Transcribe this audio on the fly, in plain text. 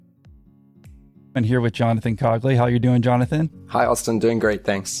I'm here with Jonathan Cogley. How you doing, Jonathan? Hi, Austin. Doing great,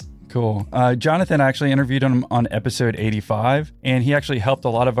 thanks. Cool. Jonathan actually interviewed him on episode 85, and he actually helped a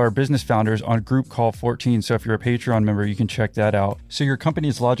lot of our business founders on Group Call 14. So if you're a Patreon member, you can check that out. So your company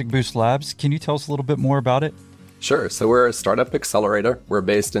is Logic Boost Labs. Can you tell us a little bit more about it? Sure. So we're a startup accelerator. We're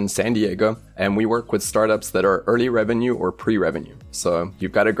based in San Diego, and we work with startups that are early revenue or pre-revenue. So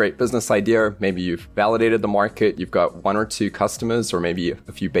you've got a great business idea. Maybe you've validated the market. You've got one or two customers or maybe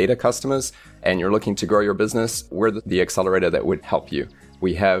a few beta customers, and you're looking to grow your business. We're the accelerator that would help you.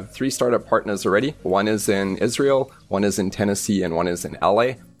 We have 3 startup partners already. One is in Israel, one is in Tennessee, and one is in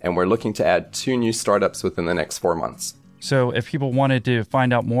LA. And we're looking to add 2 new startups within the next 4 months. So if people wanted to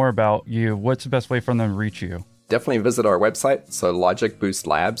find out more about you, what's the best way for them to reach you? Definitely visit our website, so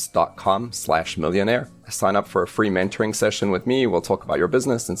logicboostlabs.com/millionaire. Sign up for a free mentoring session with me. We'll talk about your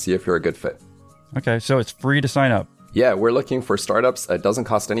business and see if you're a good fit. Okay, so it's free to sign up. Yeah, we're looking for startups. It doesn't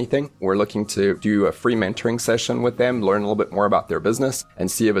cost anything. We're looking to do a free mentoring session with them, learn a little bit more about their business,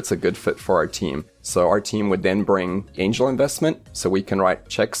 and see if it's a good fit for our team. So our team would then bring angel investment, so we can write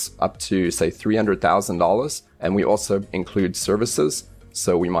checks up to, say, $300,000. And we also include services.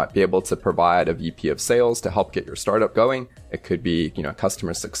 So we might be able to provide a VP of sales to help get your startup going. It could be,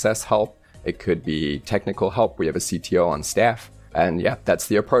 customer success help. It could be technical help. We have a CTO on staff. And yeah, that's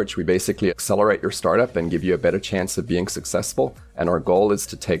the approach. We basically accelerate your startup and give you a better chance of being successful. And our goal is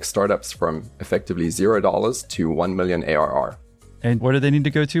to take startups from effectively $0 to 1 million ARR. And where do they need to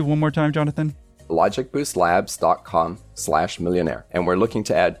go to one more time, Jonathan? logicboostlabs.com/millionaire. And we're looking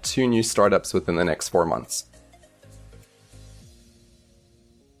to add 2 new startups within the next 4 months.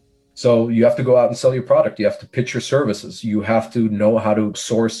 So you have to go out and sell your product. You have to pitch your services. You have to know how to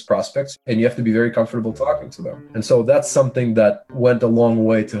source prospects, and you have to be very comfortable talking to them. And so that's something that went a long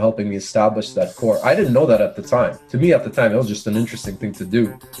way to helping me establish that core. I didn't know that at the time. To me at the time, it was just an interesting thing to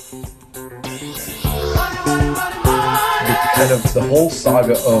do. The whole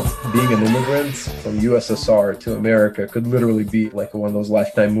saga of being an immigrant from USSR to America could literally be like one of those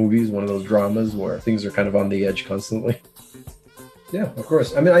Lifetime movies, one of those dramas where things are kind of on the edge constantly. Yeah, of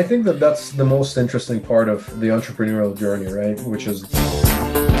course. I mean, I think that that's the most interesting part of the entrepreneurial journey, right? Which is,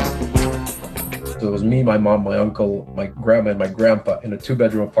 so it was me, my mom, my uncle, my grandma, and my grandpa in a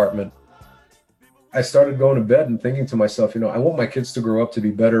 2-bedroom apartment. I started going to bed and thinking to myself, I want my kids to grow up to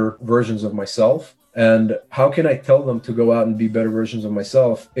be better versions of myself. And how can I tell them to go out and be better versions of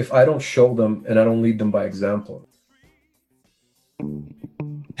myself if I don't show them and I don't lead them by example?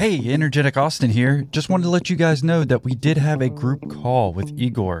 Hey, Energetic Austin here. Just wanted to let you guys know that we did have a group call with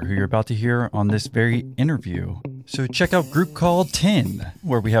Igor, who you're about to hear on this very interview. So check out Group Call 10,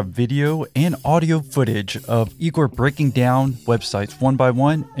 where we have video and audio footage of Igor breaking down websites one by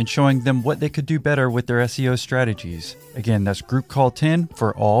one and showing them what they could do better with their SEO strategies. Again, that's Group Call 10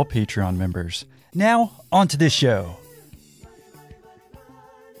 for all Patreon members. Now, on to this show.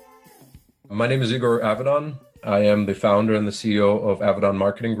 My name is Igor Avedon. I am the founder and the CEO of Avedon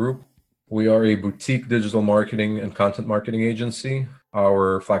Marketing Group. We are a boutique digital marketing and content marketing agency.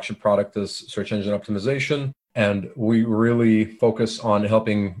 Our flagship product is search engine optimization, and we really focus on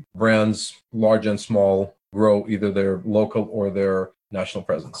helping brands, large and small, grow either their local or their national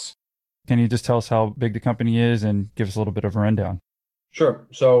presence. Can you just tell us how big the company is and give us a little bit of a rundown? Sure.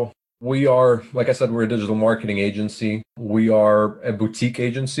 So we are, like I said, we're a digital marketing agency. We are a boutique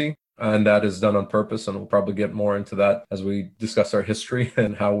agency. And that is done on purpose. And we'll probably get more into that as we discuss our history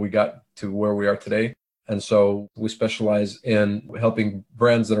and how we got to where we are today. And so we specialize in helping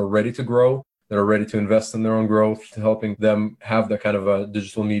brands that are ready to grow, that are ready to invest in their own growth, to helping them have that kind of a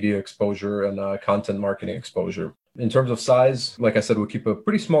digital media exposure and content marketing exposure. In terms of size, like I said, we keep a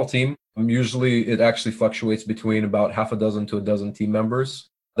pretty small team. Usually it actually fluctuates between about half a dozen to a dozen team members.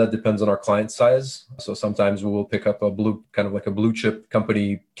 That depends on our client size. So sometimes we will pick up a blue chip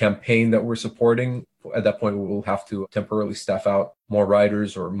company campaign that we're supporting. At that point, we will have to temporarily staff out more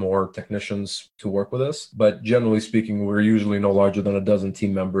writers or more technicians to work with us. But generally speaking, we're usually no larger than a dozen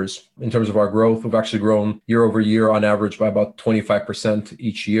team members. In terms of our growth, we've actually grown year over year on average by about 25%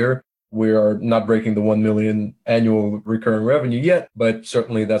 each year. We are not breaking the 1 million annual recurring revenue yet, but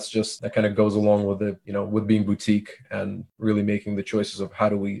certainly that kind of goes along with with being boutique and really making the choices of how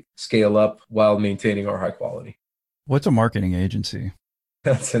do we scale up while maintaining our high quality. What's a marketing agency?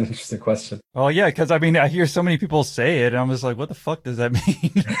 That's an interesting question. Oh yeah, because I hear so many people say it, and I'm just like, what the fuck does that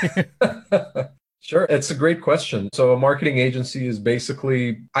mean? Sure. It's a great question. So a marketing agency is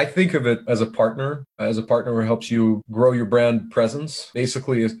basically, I think of it as a partner who helps you grow your brand presence.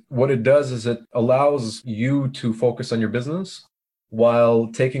 Basically, what it does is it allows you to focus on your business while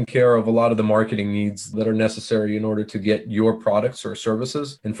taking care of a lot of the marketing needs that are necessary in order to get your products or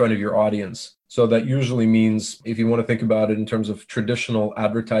services in front of your audience. So that usually means, if you want to think about it in terms of traditional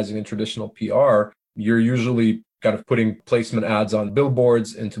advertising and traditional PR, you're usually kind of putting placement ads on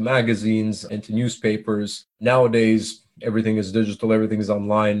billboards, into magazines, into newspapers. Nowadays, everything is digital, everything is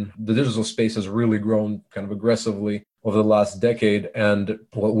online. The digital space has really grown kind of aggressively over the last decade. And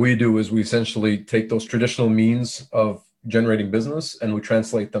what we do is we essentially take those traditional means of generating business and we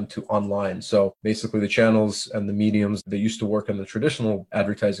translate them to online. So basically the channels and the mediums that used to work in the traditional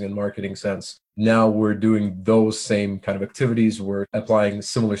advertising and marketing sense, now we're doing those same kind of activities. We're applying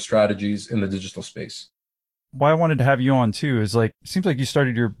similar strategies in the digital space. Why I wanted to have you on too is like, it seems like you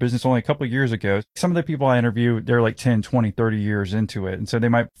started your business only a couple of years ago. Some of the people I interview, they're like 10, 20, 30 years into it. And so they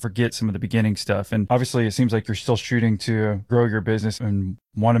might forget some of the beginning stuff. And obviously it seems like you're still shooting to grow your business and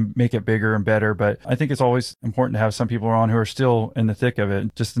want to make it bigger and better. But I think it's always important to have some people on who are still in the thick of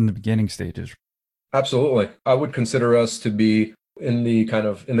it, just in the beginning stages. Absolutely. I would consider us to be in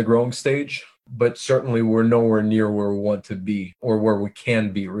the growing stage, but certainly we're nowhere near where we want to be or where we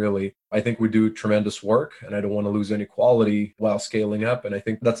can be, really. I think we do tremendous work and I don't want to lose any quality while scaling up. And I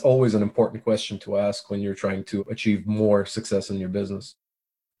think that's always an important question to ask when you're trying to achieve more success in your business.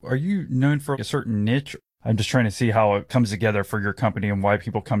 Are you known for a certain niche? I'm just trying to see how it comes together for your company and why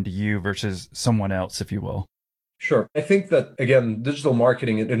people come to you versus someone else, if you will. Sure. I think that, again, digital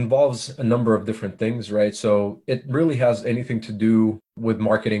marketing, it involves a number of different things, right? So it really has anything to do with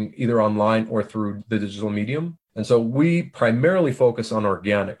marketing either online or through the digital medium. And so we primarily focus on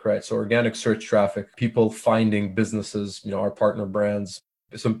organic, right? So organic search traffic, people finding businesses, our partner brands.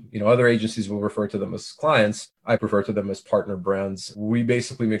 Some, other agencies will refer to them as clients. I refer to them as partner brands. We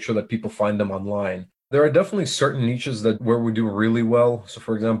basically make sure that people find them online. There are definitely certain niches where we do really well. So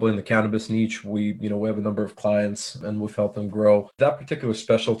for example, in the cannabis niche, we have a number of clients and we've helped them grow. That particular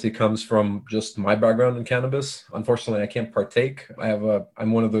specialty comes from just my background in cannabis. Unfortunately, I can't partake.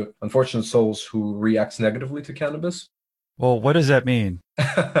 I'm one of the unfortunate souls who reacts negatively to cannabis. Well, what does that mean?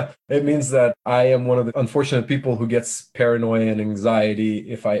 It means that I am one of the unfortunate people who gets paranoia and anxiety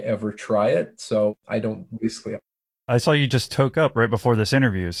if I ever try it. So I don't basically. I saw you just toke up right before this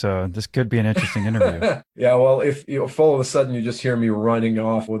interview, so this could be an interesting interview. Yeah, well, if all of a sudden you just hear me running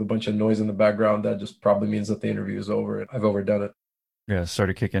off with a bunch of noise in the background, that just probably means that the interview is over. I've overdone it. Yeah,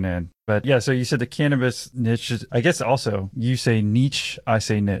 started kicking in. But yeah, so you said the cannabis niche is, I guess also you say niche, I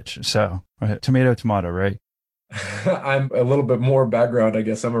say niche. So tomato, right? I'm a little bit more background, I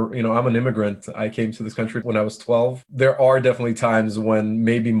guess. I'm an immigrant. I came to this country when I was 12. There are definitely times when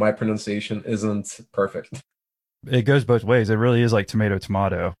maybe my pronunciation isn't perfect. It goes both ways. It really is like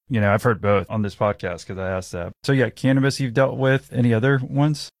tomato. I've heard both on this podcast because I asked that. So yeah, cannabis you've dealt with. Any other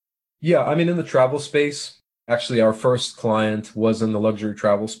ones? Yeah, I mean, in the travel space, actually, our first client was in the luxury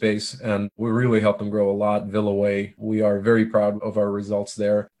travel space, and we really helped them grow a lot. VillaWay, we are very proud of our results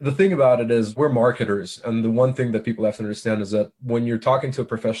there. The thing about it is we're marketers, and the one thing that people have to understand is that when you're talking to a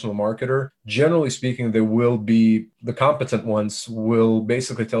professional marketer, generally speaking, the competent ones will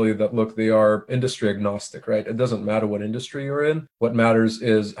basically tell you that, look, they are industry agnostic, right? It doesn't matter what industry you're in. What matters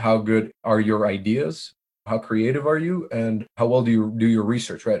is how good are your ideas. How creative are you, and how well do you do your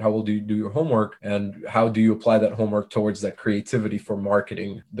research, right? How well do you do your homework, and how do you apply that homework towards that creativity for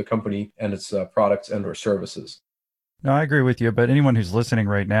marketing the company and its products and or services? No, I agree with you. But anyone who's listening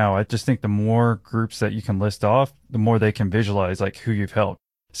right now, I just think the more groups that you can list off, the more they can visualize like who you've helped.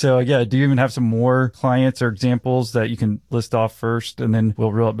 So yeah, do you even have some more clients or examples that you can list off first, and then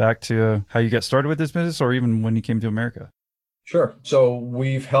we'll reel it back to how you got started with this business, or even when you came to America? Sure. So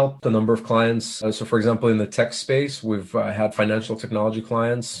we've helped a number of clients. So for example, in the tech space, we've had financial technology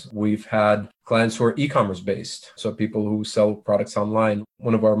clients. We've had clients who are e-commerce based. So people who sell products online.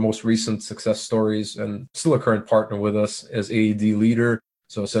 One of our most recent success stories and still a current partner with us is AED Leader.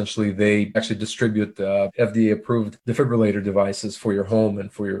 So essentially, they actually distribute FDA approved defibrillator devices for your home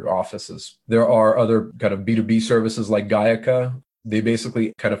and for your offices. There are other kind of B2B services like Gaia. They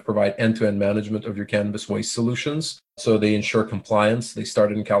basically kind of provide end-to-end management of your cannabis waste solutions. So they ensure compliance. They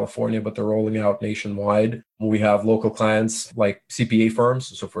started in California, but they're rolling out nationwide. We have local clients like CPA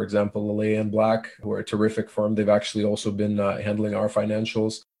firms. So for example, Lillian Black, who are a terrific firm. They've actually also been handling our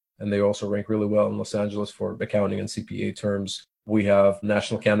financials, and they also rank really well in Los Angeles for accounting and CPA terms. We have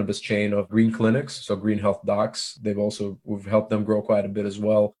national cannabis chain of Green Clinics, so Green Health Docs. We've helped them grow quite a bit as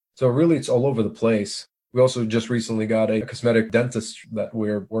well. So really, it's all over the place. We also just recently got a cosmetic dentist that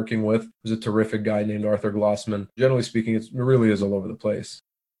we're working with, who's a terrific guy named Arthur Glossman. Generally speaking, it really is all over the place.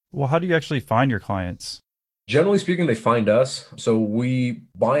 Well, how do you actually find your clients? Generally speaking, they find us. So we,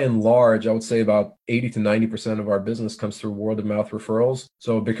 by and large, I would say about 80 to 90% of our business comes through word of mouth referrals.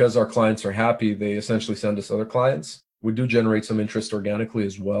 So because our clients are happy, they essentially send us other clients. We do generate some interest organically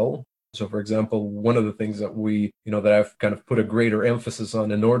as well. So for example, one of the things that that I've kind of put a greater emphasis on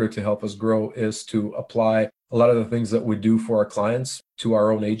in order to help us grow is to apply a lot of the things that we do for our clients to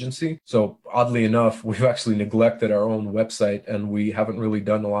our own agency. So oddly enough, we've actually neglected our own website and we haven't really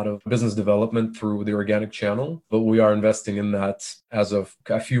done a lot of business development through the organic channel, but we are investing in that. As of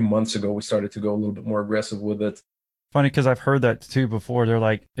a few months ago, we started to go a little bit more aggressive with it. Funny, because I've heard that too before. They're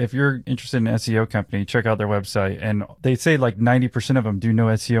like, if you're interested in an SEO company, check out their website. And they say like 90% of them do no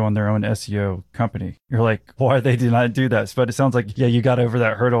SEO on their own SEO company. You're like, why they do not do that? But it sounds like, yeah, you got over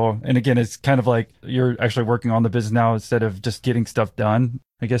that hurdle. And again, it's kind of like you're actually working on the business now instead of just getting stuff done,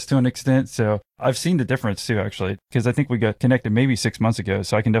 I guess, to an extent. So I've seen the difference too, actually, because I think we got connected maybe 6 months ago.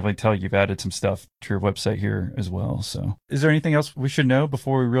 So I can definitely tell you've added some stuff to your website here as well. So is there anything else we should know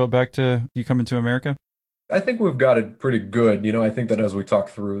before we reel it back to you coming to America? I think we've got it pretty good. I think that as we talk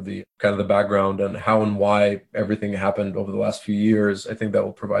through the kind of the background and how and why everything happened over the last few years, I think that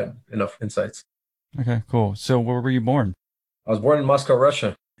will provide enough insights. Okay, cool. So where were you born? I was born in Moscow,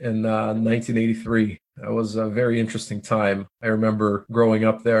 Russia in 1983. That was a very interesting time. I remember growing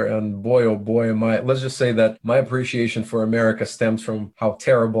up there and boy, oh boy, let's just say that my appreciation for America stems from how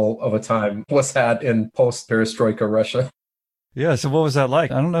terrible of a time was had in post-perestroika Russia. Yeah, so what was that like?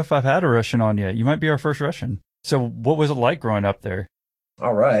 I don't know if I've had a Russian on yet. You might be our first Russian. So what was it like growing up there?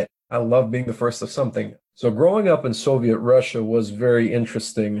 All right. I love being the first of something. So growing up in Soviet Russia was very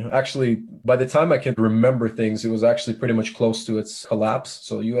interesting. Actually, by the time I can remember things, it was actually pretty much close to its collapse.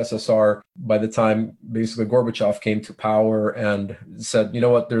 So USSR, by the time basically Gorbachev came to power and said, you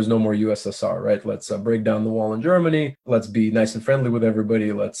know what, there's no more USSR, right? Let's break down the wall in Germany. Let's be nice and friendly with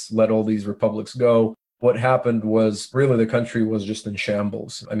everybody. Let's let all these republics go. What happened was really the country was just in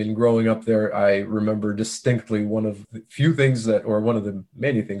shambles. I mean, growing up there, I remember distinctly one of the few things one of the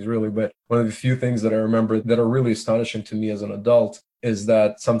many things really, but one of the few things that I remember that are really astonishing to me as an adult is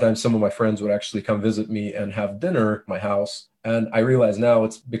that sometimes some of my friends would actually come visit me and have dinner at my house. And I realize now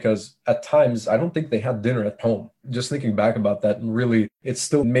it's because at times I don't think they had dinner at home. Just thinking back about that, and really, it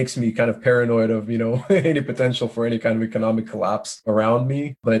still makes me kind of paranoid of, any potential for any kind of economic collapse around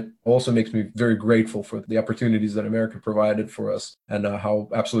me, but also makes me very grateful for the opportunities that America provided for us and how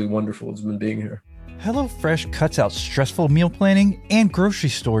absolutely wonderful it's been being here. HelloFresh cuts out stressful meal planning and grocery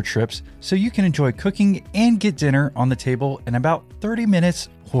store trips so you can enjoy cooking and get dinner on the table in about 30 minutes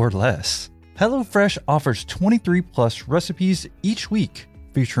or less. HelloFresh offers 23 plus recipes each week,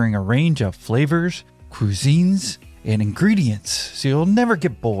 featuring a range of flavors, cuisines, and ingredients, so you'll never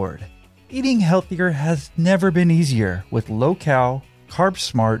get bored. Eating healthier has never been easier with low-cal,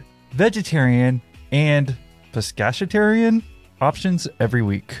 carb-smart, vegetarian, and pescatarian options every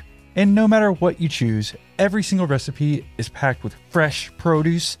week. And no matter what you choose, every single recipe is packed with fresh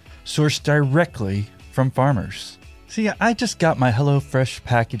produce sourced directly from farmers. See, I just got my HelloFresh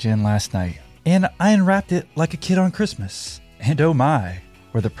package in last night, and I unwrapped it like a kid on Christmas. And oh my,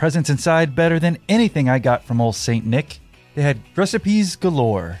 were the presents inside better than anything I got from old St. Nick. They had recipes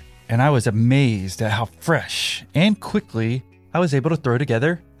galore, and I was amazed at how fresh and quickly I was able to throw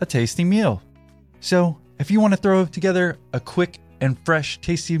together a tasty meal. So, if you want to throw together a quick and fresh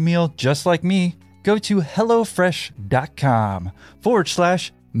tasty meal just like me, go to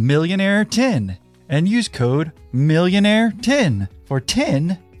HelloFresh.com/millionaire10 and use code millionaire10 for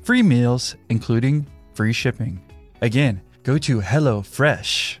 10 free meals, including free shipping. Again, go to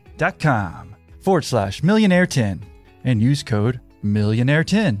HelloFresh.com/millionaire10 and use code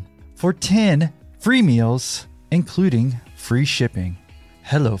millionaire10 for 10 free meals, including free shipping.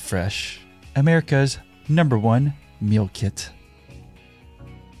 HelloFresh, America's #1 meal kit.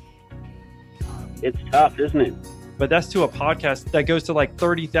 It's tough, isn't it? But that's to a podcast that goes to like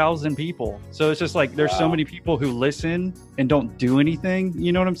 30,000 people. So it's just like there's so many people who listen and don't do anything.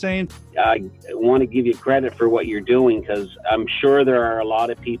 You know what I'm saying? I want to give you credit for what you're doing because I'm sure there are a lot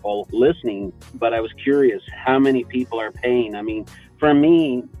of people listening, but I was curious how many people are paying. I mean, for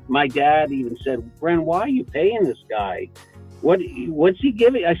me, my dad even said, "Bren, why are you paying this guy? What's he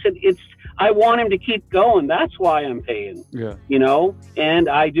giving?" I said, I want him to keep going. That's why I'm paying. Yeah. And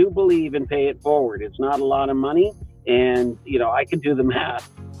I do believe in pay it forward. It's not a lot of money. And, I can do the math.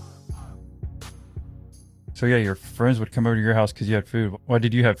 So yeah, your friends would come over to your house because you had food. Why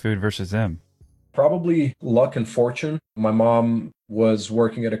did you have food versus them? Probably luck and fortune. My mom was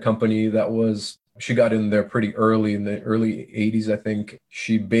working at a company she got in there pretty early in the early 80s, I think.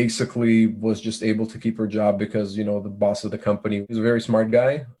 She basically was just able to keep her job because, the boss of the company was a very smart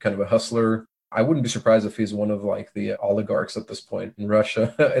guy, kind of a hustler. I wouldn't be surprised if he's one of like the oligarchs at this point in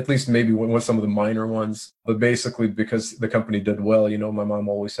Russia, at least maybe one of some of the minor ones. But basically, because the company did well, my mom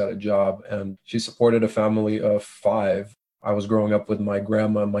always had a job and she supported a family of 5. I was growing up with my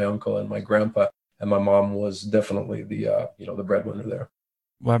grandma, my uncle, and my grandpa, and my mom was definitely the breadwinner there.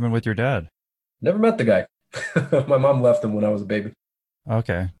 What happened with your dad? Never met the guy. My mom left him when I was a baby.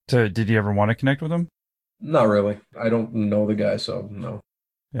 Okay. So did you ever want to connect with him? Not really. I don't know the guy, so no.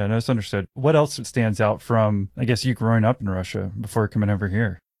 Yeah, no, it's understood. What else stands out from, I guess, you growing up in Russia before coming over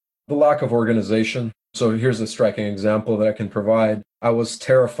here? The lack of organization. So here's a striking example that I can provide. I was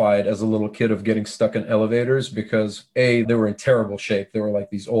terrified as a little kid of getting stuck in elevators because A, they were in terrible shape. They were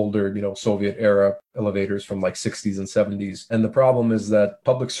like these older, Soviet era elevators from like 60s and 70s. And the problem is that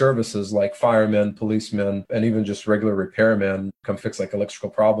public services like firemen, policemen, and even just regular repairmen come fix like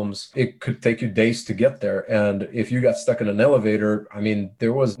electrical problems. It could take you days to get there. And if you got stuck in an elevator,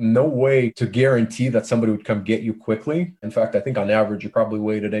 there was no way to guarantee that somebody would come get you quickly. In fact, I think on average, you probably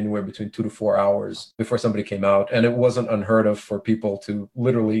waited anywhere between 2 to 4 hours before somebody came out. And it wasn't unheard of for people to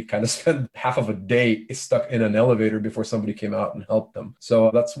literally kind of spend half of a day stuck in an elevator before somebody came out and helped them. So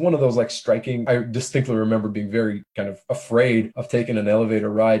that's one of those like striking. I distinctly remember being very kind of afraid of taking an elevator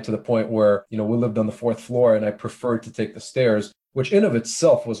ride to the point where, we lived on the 4th floor and I preferred to take the stairs, which in of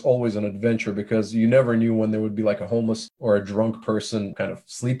itself was always an adventure because you never knew when there would be like a homeless or a drunk person kind of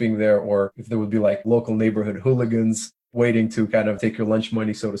sleeping there, or if there would be like local neighborhood hooligans waiting to kind of take your lunch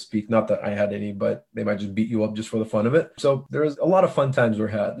money, so to speak. Not that I had any, but they might just beat you up just for the fun of it. So there's a lot of fun times were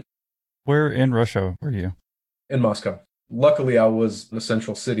had. Where in Russia were you? In Moscow. Luckily, I was in the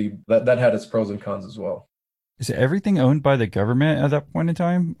central city. That had its pros and cons as well. Is everything owned by the government at that point in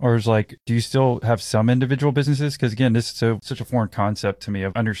time? Or do you still have some individual businesses? Because again, this is such a foreign concept to me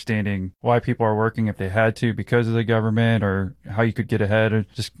of understanding why people are working if they had to because of the government, or how you could get ahead. Or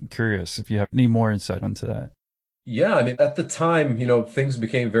just curious if you have any more insight into that. Yeah, at the time, things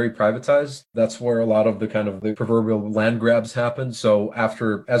became very privatized. That's where a lot of the kind of the proverbial land grabs happened. So as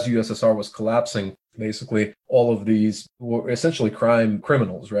USSR was collapsing, basically all of these were essentially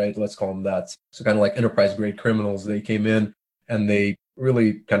criminals, right? Let's call them that. So kind of like enterprise grade criminals. They came in and they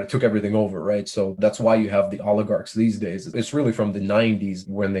really kind of took everything over, right? So that's why you have the oligarchs these days. It's really from the 90s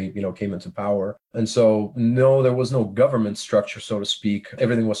when they, came into power. And so, no, there was no government structure, so to speak.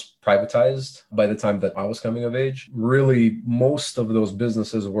 Everything was privatized by the time that I was coming of age. Really, most of those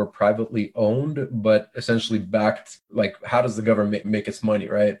businesses were privately owned, but essentially backed, like, how does the government make its money,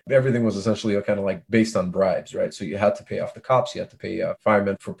 right? Everything was essentially kind of like based on bribes, right? So you had to pay off the cops, you had to pay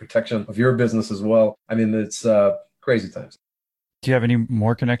firemen for protection of your business as well. It's crazy times. Do you have any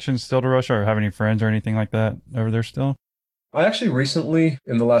more connections still to Russia, or have any friends or anything like that over there still? I actually recently,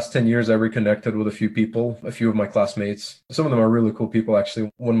 in the last 10 years, I reconnected with a few people, a few of my classmates. Some of them are really cool people,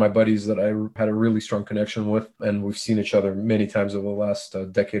 actually. One of my buddies that I had a really strong connection with, and we've seen each other many times over the last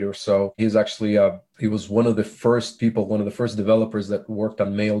decade or so. He's actually, he was one of the first developers that worked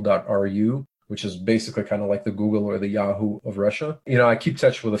on mail.ru, which is basically kind of like the Google or the Yahoo of Russia. I keep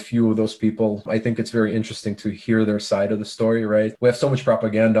touch with a few of those people. I think it's very interesting to hear their side of the story, right? We have so much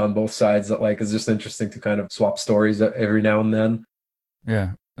propaganda on both sides that it's just interesting to kind of swap stories every now and then.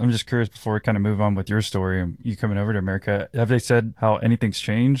 Yeah. I'm just curious, before we kind of move on with your story and you coming over to America, have they said how anything's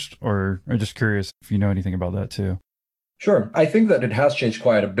changed, or I'm just curious if you know anything about that too? Sure. I think that it has changed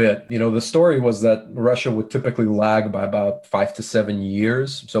quite a bit. The story was that Russia would typically lag by about 5 to 7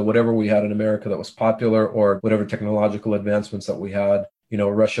 years. So whatever we had in America that was popular, or whatever technological advancements that we had,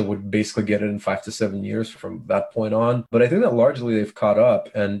 Russia would basically get it in 5 to 7 years from that point on. But I think that largely they've caught up.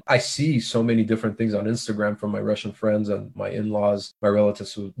 And I see so many different things on Instagram from my Russian friends and my in-laws, my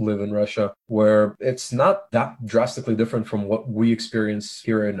relatives who live in Russia, where it's not that drastically different from what we experience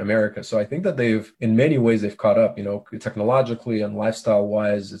here in America. So I think that in many ways, they've caught up, technologically and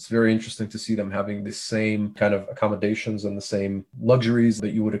lifestyle-wise. It's very interesting to see them having the same kind of accommodations and the same luxuries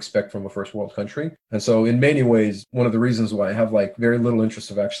that you would expect from a first world country. And so in many ways, one of the reasons why I have very little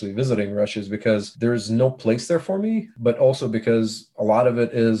interest of actually visiting Russia is because there's no place there for me, but also because a lot of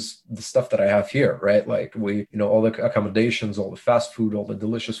it is the stuff that I have here, right? All the accommodations, all the fast food, all the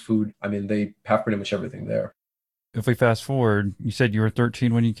delicious food. They have pretty much everything there. If we fast forward, you said you were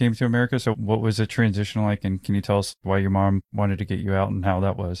 13 when you came to America. So what was the transition like? And can you tell us why your mom wanted to get you out and how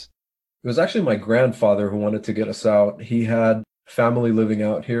that was? It was actually my grandfather who wanted to get us out. He had family living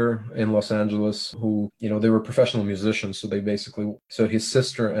out here in Los Angeles who, they were professional musicians. So his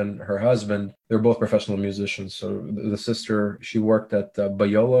sister and her husband, they're both professional musicians. So the sister, she worked at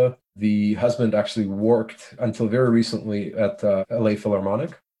Biola. The husband actually worked until very recently at LA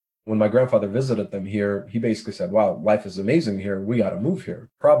Philharmonic. When my grandfather visited them here, he basically said, wow, life is amazing here. We got to move here.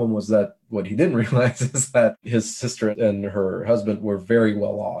 Problem was that what he didn't realize is that his sister and her husband were very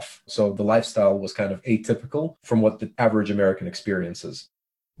well off. So the lifestyle was kind of atypical from what the average American experiences.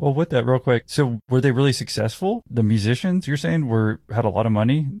 Well, with that real quick, so were they really successful? The musicians, you're saying, had a lot of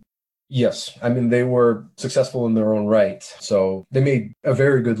money? Yes. I mean, they were successful in their own right. So they made a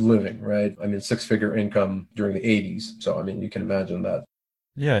very good living, right? I mean, six-figure income during the 80s. So, I mean, you can imagine that.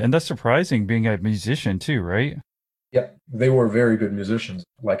 Yeah, and that's surprising being a musician too, right? Yep. They were very good musicians.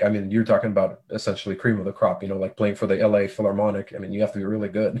 Like, I mean, you're talking about essentially cream of the crop, like playing for the LA Philharmonic. I mean, you have to be really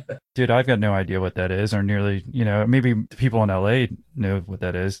good. Dude, I've got no idea what that is, or nearly, maybe people in LA know what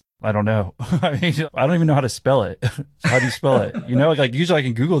that is. I don't know. I mean, I don't even know how to spell it. How do you spell it? Like usually I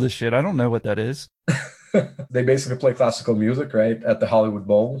can Google this shit. I don't know what that is. They basically play classical music, right, at the Hollywood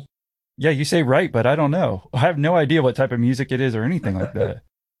Bowl. Yeah, you say right, but I don't know. I have no idea what type of music it is or anything like that.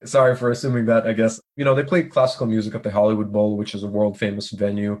 Sorry for assuming that, I guess. They played classical music at the Hollywood Bowl, which is a world famous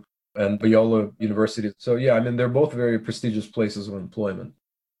venue, and Biola University. So, yeah, I mean, they're both very prestigious places of employment.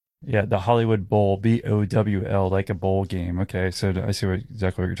 Yeah, the Hollywood Bowl, BOWL, like a bowl game. Okay, so I see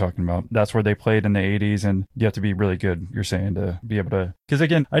exactly what you're talking about. That's where they played in the 80s, and you have to be really good, you're saying, to be able to... Because,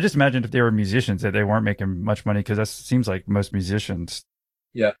 again, I just imagined if they were musicians that they weren't making much money, because that seems like most musicians.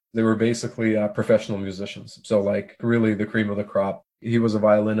 Yeah, they were basically professional musicians. So, like, really the cream of the crop. He was a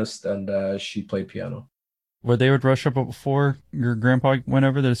violinist, and she played piano. Were they with Russia before your grandpa went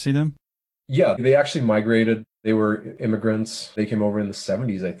over there to see them? Yeah, they actually migrated. They were immigrants. They came over in the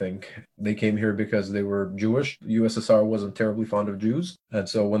 70s, I think. They came here because they were Jewish. The USSR wasn't terribly fond of Jews. And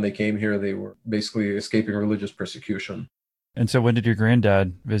so when they came here, they were basically escaping religious persecution. And so when did your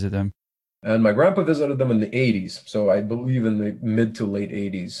granddad visit them? And my grandpa visited them in the 80s. So I believe in the mid to late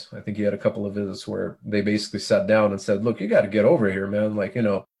 80s. I think he had a couple of visits where they basically sat down and said, look, you got to get over here, man. Like,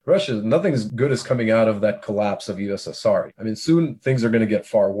 Russia, nothing as good as coming out of that collapse of USSR. I mean, soon things are going to get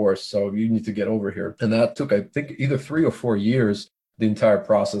far worse. So you need to get over here. And that took, I think, either 3 or 4 years, the entire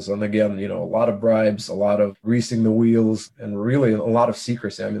process. And again, a lot of bribes, a lot of greasing the wheels, and really a lot of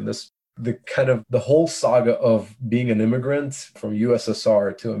secrecy. I mean, the whole saga of being an immigrant from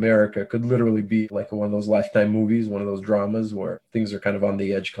USSR to America could literally be like one of those Lifetime movies, one of those dramas where things are kind of on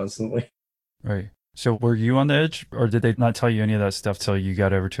the edge constantly. Right. So were you on the edge, or did they not tell you any of that stuff till you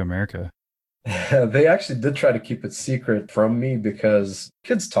got over to America? They actually did try to keep it secret from me because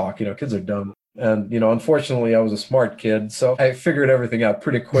kids talk, kids are dumb. And, unfortunately, I was a smart kid, so I figured everything out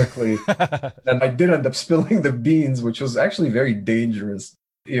pretty quickly. And I did end up spilling the beans, which was actually very dangerous.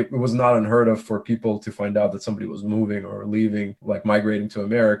 It was not unheard of for people to find out that somebody was moving or leaving, like migrating to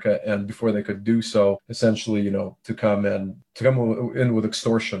America. And before they could do so, essentially, to come in with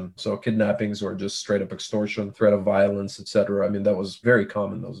extortion. So kidnappings or just straight up extortion, threat of violence, etc. I mean, that was very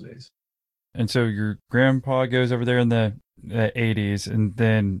common those days. And so your grandpa goes over there in the 80s, and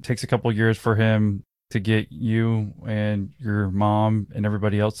then takes a couple years for him to get you and your mom and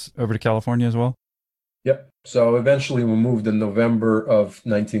everybody else over to California as well? Yep. So eventually we moved in November of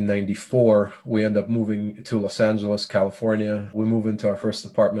 1994. We end up moving to Los Angeles, California. We move into our first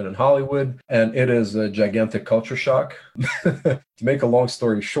apartment in Hollywood, and it is a gigantic culture shock. To make a long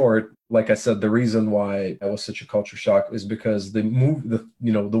story short, like I said, the reason why it was such a culture shock is because the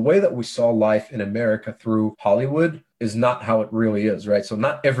way that we saw life in America through Hollywood is not how it really is, right? So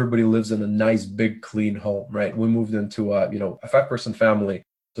not everybody lives in a nice, big, clean home, right? We moved into a 5-person family.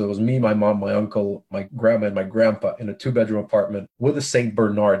 So it was me, my mom, my uncle, my grandma, and my grandpa in a 2-bedroom apartment with a St.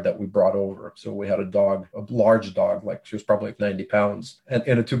 Bernard that we brought over. So we had a dog, a large dog, like she was probably like 90 pounds, and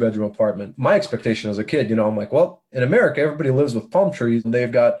in a 2-bedroom apartment. My expectation as a kid, I'm like, well, in America, everybody lives with palm trees and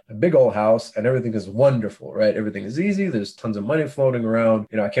they've got a big old house and everything is wonderful, right? Everything is easy. There's tons of money floating around.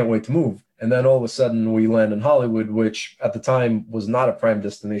 I can't wait to move. And then all of a sudden we land in Hollywood, which at the time was not a prime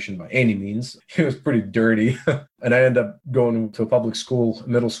destination by any means. It was pretty dirty. And I ended up going to a public school,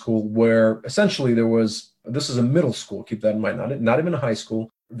 middle school, where essentially this is a middle school, keep that in mind, not even a high school.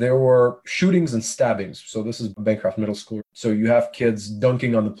 There were shootings and stabbings. So this is Bancroft Middle School. So you have kids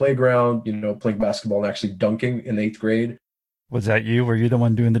dunking on the playground, playing basketball and actually dunking in 8th grade. Was that you? Were you the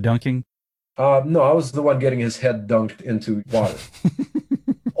one doing the dunking? No, I was the one getting his head dunked into water.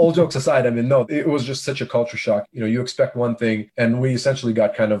 All jokes aside, I mean, no, it was just such a culture shock. You expect one thing, and we essentially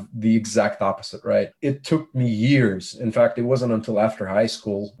got kind of the exact opposite, right? It took me years. In fact, it wasn't until after high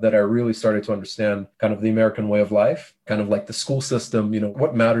school that I really started to understand kind of the American way of life, kind of like the school system,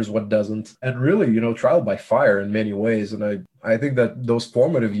 what matters, what doesn't, and really, trial by fire in many ways. And I think that those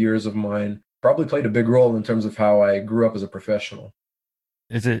formative years of mine probably played a big role in terms of how I grew up as a professional.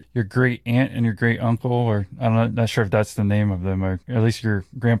 Is it your great aunt and your great uncle, or I'm not sure if that's the name of them, or at least your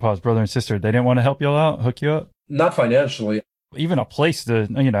grandpa's brother and sister? They didn't want to help you out, hook you up? Not financially. Even a place to,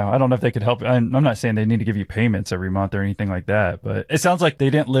 I don't know if they could help. I'm not saying they need to give you payments every month or anything like that, but it sounds like they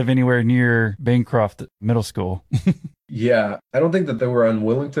didn't live anywhere near Bancroft Middle School. Yeah, I don't think that they were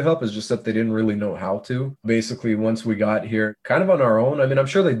unwilling to help. It's just that they didn't really know how to. Basically, once we got here, kind of on our own. I mean, I'm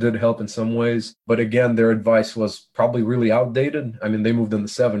sure they did help in some ways, but again, their advice was probably really outdated. I mean, they moved in the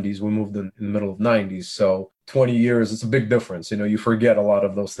 70s. We moved in the middle of 90s. So 20 years, it's a big difference. You forget a lot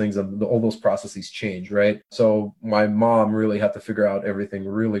of those things and all those processes change, right? So my mom really had to figure out everything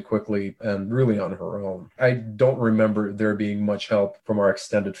really quickly and really on her own. I don't remember there being much help from our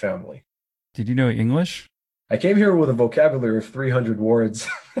extended family. Did you know English? I came here with a vocabulary of 300 words.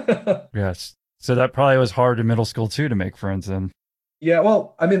 Yes. So that probably was hard in middle school too to make friends then. Yeah,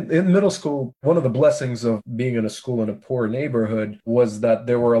 well, I mean, in middle school, one of the blessings of being in a school in a poor neighborhood was that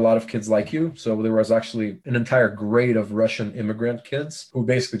there were a lot of kids like you. So there was actually an entire grade of Russian immigrant kids who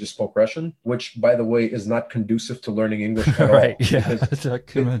basically just spoke Russian, which, by the way, is not conducive to learning English at right, all.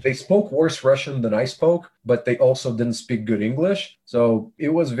 Yeah. They spoke worse Russian than I spoke, but they also didn't speak good English. So it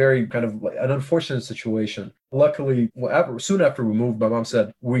was very kind of like an unfortunate situation. Luckily, soon after we moved, my mom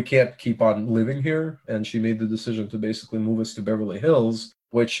said, we can't keep on living here. And she made the decision to basically move us to Beverly Hills,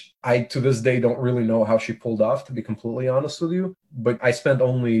 which I, to this day, don't really know how she pulled off, to be completely honest with you. But I spent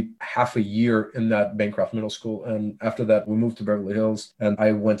only half a year in that Bancroft Middle School. And after that, we moved to Beverly Hills. And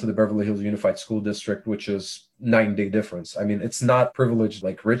I went to the Beverly Hills Unified School District, which is 9-day difference. I mean, it's not privileged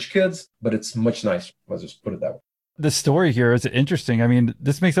like rich kids, but it's much nicer. Let's just put it that way. The story here is interesting. I mean,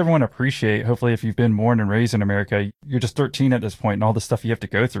 this makes everyone appreciate, hopefully, if you've been born and raised in America, you're just 13 at this point and all the stuff you have to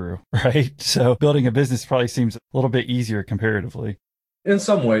go through, right? So building a business probably seems a little bit easier comparatively. In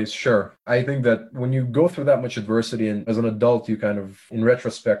some ways, sure. I think that when you go through that much adversity and as an adult, you kind of, in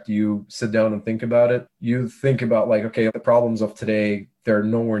retrospect, you sit down and think about it. You think about like, okay, the problems of today, they're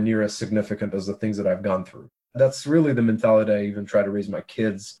nowhere near as significant as the things that I've gone through. That's really the mentality I even try to raise my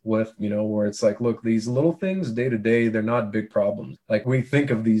kids with, where it's like, look, these little things day to day, they're not big problems. Like we think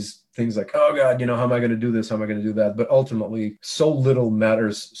of these things like, oh God, how am I going to do this? How am I going to do that? But ultimately, so little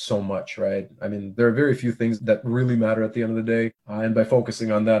matters so much, right? I mean, there are very few things that really matter at the end of the day. And by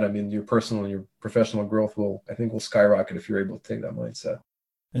focusing on that, I mean, your personal and your professional growth will skyrocket if you're able to take that mindset.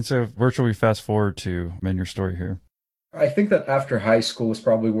 And so where should we fast forward to in your story here? I think that after high school is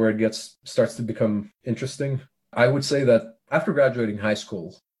probably where it starts to become interesting. I would say that after graduating high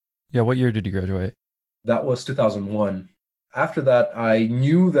school. Yeah, what year did you graduate? That was 2001. After that, I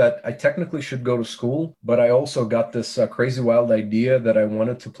knew that I technically should go to school, but I also got this crazy wild idea that I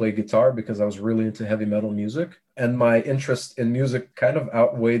wanted to play guitar because I was really into heavy metal music. And my interest in music kind of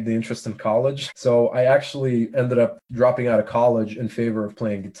outweighed the interest in college. So I actually ended up dropping out of college in favor of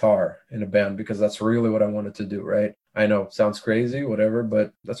playing guitar in a band because that's really what I wanted to do, right? I know, sounds crazy, whatever,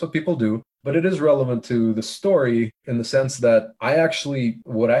 but that's what people do. But it is relevant to the story in the sense that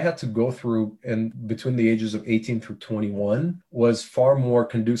what I had to go through in between the ages of 18 through 21 was far more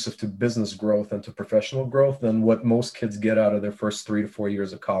conducive to business growth and to professional growth than what most kids get out of their first 3 to 4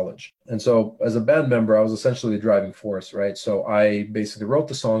 years of college. And so as a band member, I was essentially the driving force, right? So I basically wrote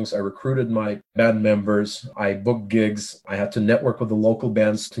the songs, I recruited my band members, I booked gigs, I had to network with the local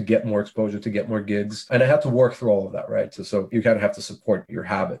bands to get more exposure, to get more gigs. And I had to work through all of that, right? So you kind of have to support your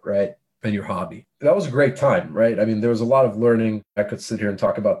habit, right? And your hobby. That was a great time, right? I mean, there was a lot of learning. I could sit here and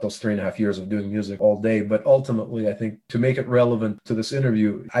talk about those 3.5 years of doing music all day, but ultimately, I think to make it relevant to this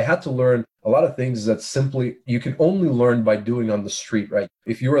interview, I had to learn a lot of things that simply you can only learn by doing on the street, right?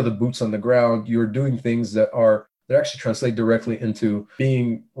 If you are the boots on the ground, you're doing things that actually translate directly into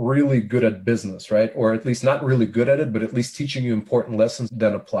being really good at business, right? Or at least not really good at it, but at least teaching you important lessons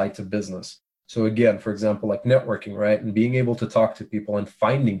that apply to business. So again, for example, like networking, right? And being able to talk to people and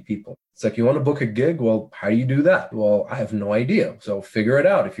finding people. It's like, you want to book a gig? Well, how do you do that? Well, I have no idea. So figure it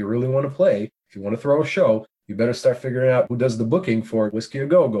out. If you really want to play, if you want to throw a show, you better start figuring out who does the booking for Whiskey A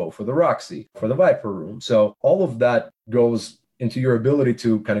Go-Go, for the Roxy, for the Viper Room. So all of that goes into your ability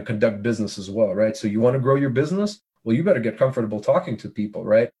to kind of conduct business as well, right? So you want to grow your business? Well, you better get comfortable talking to people,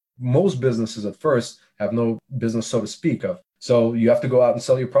 right? Most businesses at first have no business, so to speak, of. So you have to go out and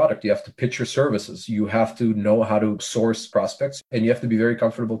sell your product. You have to pitch your services. You have to know how to source prospects, and you have to be very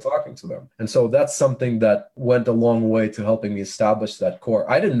comfortable talking to them. And so that's something that went a long way to helping me establish that core.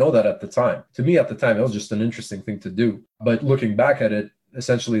 I didn't know that at the time. To me at the time, it was just an interesting thing to do. But looking back at it,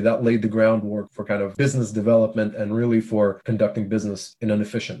 essentially that laid the groundwork for kind of business development and really for conducting business in an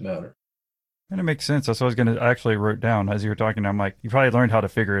efficient manner. And it makes sense. That's what I was going to actually wrote down as you were talking. I'm like, you probably learned how to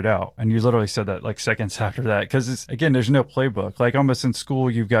figure it out. And you literally said that like seconds after that. Cause it's, again, there's no playbook. Like almost in school,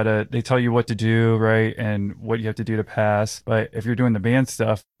 you've got to, they tell you what to do, right? And what you have to do to pass. But if you're doing the band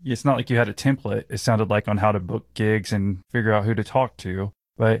stuff, it's not like you had a template. It sounded like on how to book gigs and figure out who to talk to.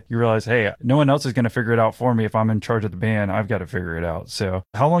 But you realize, hey, no one else is going to figure it out for me. If I'm in charge of the band, I've got to figure it out. So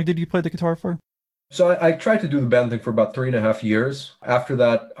how long did you play the guitar for? So I tried to do the band thing for about 3.5 years. After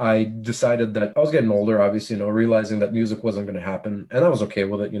that, I decided that I was getting older, obviously, realizing that music wasn't going to happen. And I was okay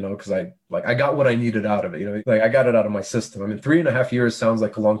with it, because I got what I needed out of it, like I got it out of my system. I mean, 3.5 years sounds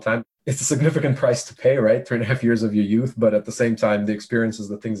like a long time. It's a significant price to pay, right? 3.5 years of your youth. But at the same time, the experiences,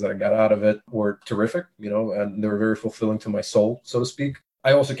 the things that I got out of it were terrific, and they were very fulfilling to my soul, so to speak.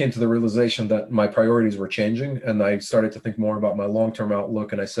 I also came to the realization that my priorities were changing, and I started to think more about my long-term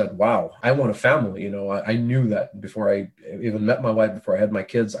outlook. And I said, wow, I want a family. I knew that before I even met my wife, before I had my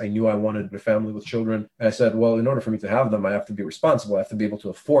kids, I knew I wanted a family with children. And I said, well, in order for me to have them, I have to be responsible. I have to be able to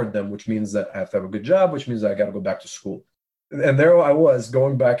afford them, which means that I have to have a good job, which means I got to go back to school. And there I was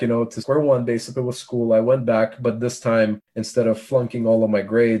going back, to square one, basically with school. I went back, but this time, instead of flunking all of my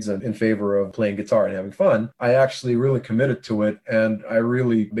grades and in favor of playing guitar and having fun, I actually really committed to it. And I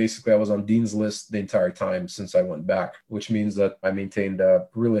was on Dean's List the entire time since I went back, which means that I maintained a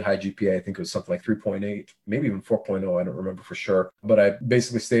really high GPA. I think it was something like 3.8, maybe even 4.0. I don't remember for sure. But I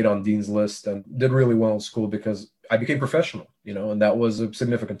basically stayed on Dean's List and did really well in school because I became professional, and that was a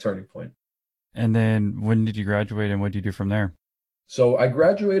significant turning point. And then when did you graduate and what did you do from there? So I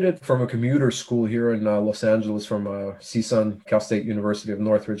graduated from a commuter school here in Los Angeles from CSUN, Cal State University of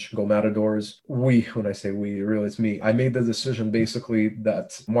Northridge, Go Matadors. When I say we, really it's me. I made the decision basically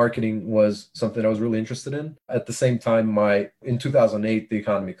that marketing was something I was really interested in. At the same time, in 2008, the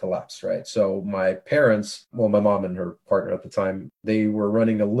economy collapsed, right? So my parents, my mom and her partner at the time, they were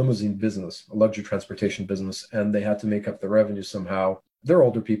running a limousine business, a luxury transportation business, and they had to make up the revenue somehow. They're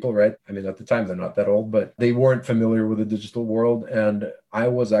older people, right? I mean, at the time, they're not that old, but they weren't familiar with the digital world. And I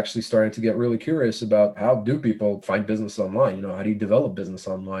was actually starting to get really curious about how do people find business online? How do you develop business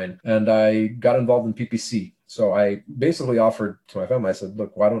online? And I got involved in PPC. So I basically offered to my family, I said,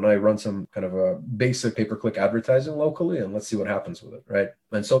 look, why don't I run some kind of a basic pay-per-click advertising locally and let's see what happens with it, right?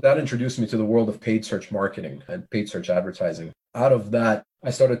 And so that introduced me to the world of paid search marketing and paid search advertising. Out of that, I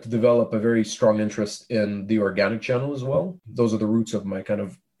started to develop a very strong interest in the organic channel as well. Those are the roots of my kind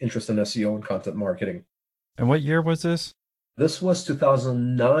of interest in SEO and content marketing. And what year was this? This was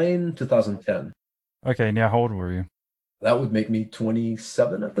 2009, 2010. Okay, now how old were you? That would make me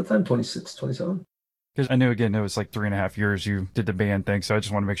 27 at the time, 26, 27. Because I knew, again, it was like 3.5 years you did the band thing. So I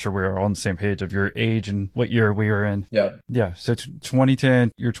just want to make sure we were all on the same page of your age and what year we were in. Yeah. Yeah. So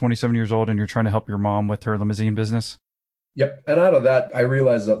 2010, you're 27 years old and you're trying to help your mom with her limousine business. Yep. And out of that, I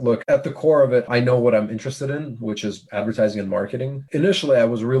realized that, look, at the core of it, I know what I'm interested in, which is advertising and marketing. Initially, I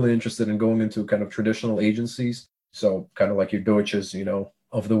was really interested in going into kind of traditional agencies. So kind of like your Deutsches,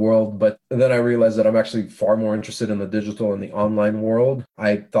 of the world. But then I realized that I'm actually far more interested in the digital and the online world.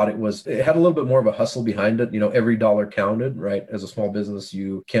 I thought it had a little bit more of a hustle behind it. Every dollar counted, right? As a small business,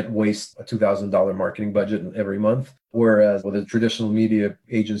 you can't waste a $2,000 marketing budget every month. Whereas with the traditional media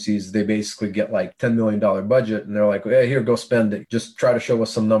agencies, they basically get like $10 million budget and they're like, hey, here, go spend it. Just try to show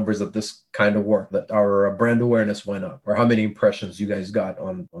us some numbers that this kind of worked, that our brand awareness went up, or how many impressions you guys got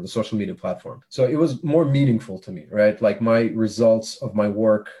on the social media platform. So it was more meaningful to me, right? Like my results of my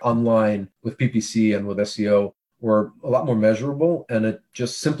work online with PPC and with SEO were a lot more measurable, and it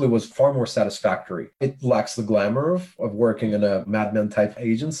just simply was far more satisfactory. It lacks the glamour of working in a Mad Men type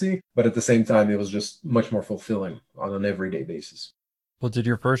agency, but at the same time, it was just much more fulfilling on an everyday basis. Well, did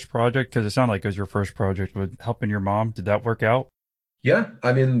your first project, because it sounded like it was your first project with helping your mom, did that work out? Yeah,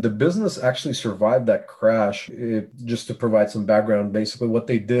 I mean, the business actually survived that crash. Just to provide some background, basically what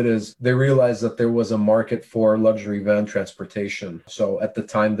they did is they realized that there was a market for luxury van transportation. So at the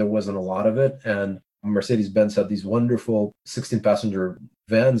time, there wasn't a lot of it, and Mercedes-Benz had these wonderful 16-passenger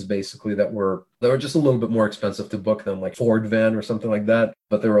vans, basically, that were just a little bit more expensive to book than like Ford van or something like that,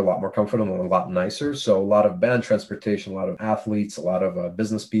 but they were a lot more comfortable and a lot nicer. So a lot of band transportation, a lot of athletes, a lot of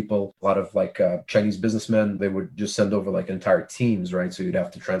business people, a lot of Chinese businessmen, they would just send over like entire teams, right? So you'd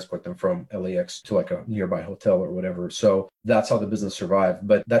have to transport them from LAX to like a nearby hotel or whatever. So that's how the business survived.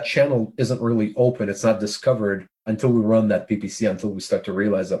 But that channel isn't really open. It's not discovered until we run that PPC, until we start to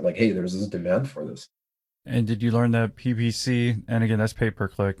realize that like, hey, there's this demand for this. And did you learn that PPC? And again, that's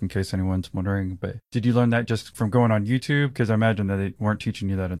pay-per-click in case anyone's wondering, but did you learn that just from going on YouTube? Because I imagine that they weren't teaching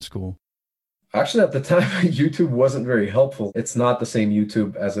you that in school. Actually, at the time, YouTube wasn't very helpful. It's not the same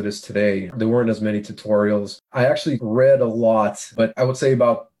YouTube as it is today. There weren't as many tutorials. I actually read a lot, but I would say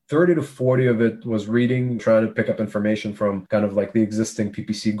about 30 to 40 of it was reading, trying to pick up information from kind of like the existing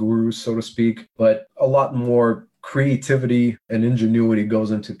PPC gurus, so to speak. But a lot more creativity and ingenuity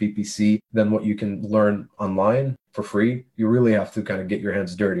goes into PPC than what you can learn online for free. You really have to kind of get your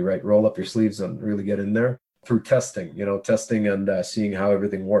hands dirty, right? Roll up your sleeves and really get in there through testing, testing and seeing how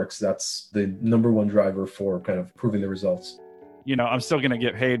everything works. That's the number one driver for kind of proving the results. I'm still going to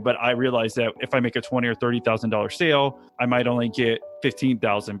get paid, but I realize that if I make a $20,000 or $30,000 sale, I might only get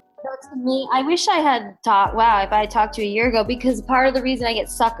 $15,000. To me, I wish I had if I had talked to you a year ago, because part of the reason I get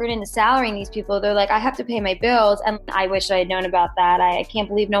suckered into salarying these people, they're like, I have to pay my bills. And I wish I had known about that. I can't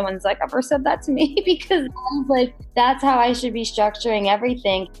believe no one's ever said that to me, because I was like, that's how I should be structuring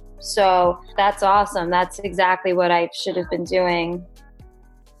everything. So that's awesome. That's exactly what I should have been doing.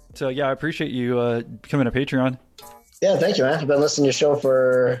 So yeah, I appreciate you becoming a Patreon. Yeah, thank you, man. I've been listening to your show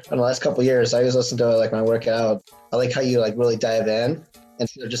for the last couple of years. I always listen to it when I work out. I like how you really dive in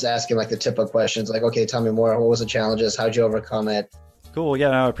instead of just asking the typical questions. Okay, tell me more. What was the challenges? How'd you overcome it? Cool. Yeah,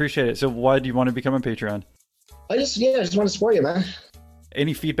 no, I appreciate it. So why do you want to become a Patreon? I just want to support you, man.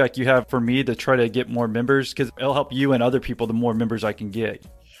 Any feedback you have for me to try to get more members? Because it'll help you and other people the more members I can get.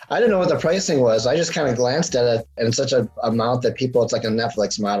 I didn't know what the pricing was. I just kind of glanced at it in such an amount that people, it's like a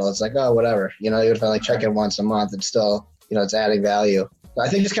Netflix model. It's oh, whatever. You would check in once a month and still, it's adding value. I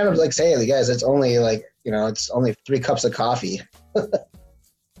think just kind of say, hey, guys, it's only it's only 3 cups of coffee.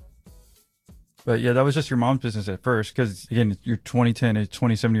 But yeah, that was just your mom's business at first. Because again, you're 2010 and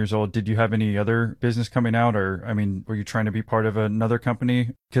 27 years old. Did you have any other business coming out? Or, were you trying to be part of another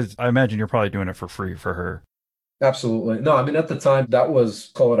company? Because I imagine you're probably doing it for free for her. Absolutely. No, at the time, that was,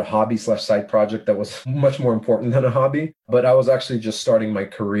 call it a hobby/side project that was much more important than a hobby. But I was actually just starting my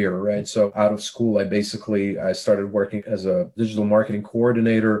career, right? So out of school, I started working as a digital marketing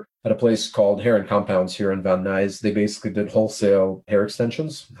coordinator at a place called Hair and Compounds here in Van Nuys. They basically did wholesale hair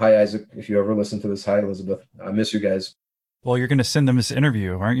extensions. Hi, Isaac. If you ever listen to this, hi, Elizabeth. I miss you guys. Well, you're going to send them this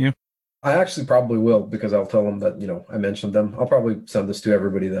interview, aren't you? I actually probably will, because I'll tell them that, I mentioned them. I'll probably send this to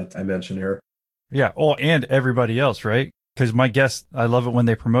everybody that I mentioned here. Yeah. Oh, and everybody else, right? Because my guests, I love it when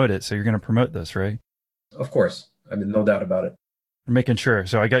they promote it. So you're going to promote this, right? Of course. No doubt about it. I'm making sure.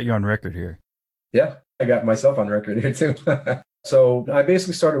 So I got you on record here. Yeah, I got myself on record here too. So I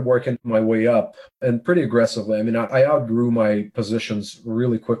basically started working my way up, and pretty aggressively. I outgrew my positions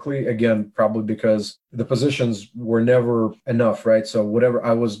really quickly. Again, probably because the positions were never enough, right? So whatever,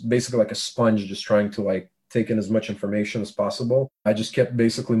 I was basically like a sponge, just trying to take in as much information as possible. I just kept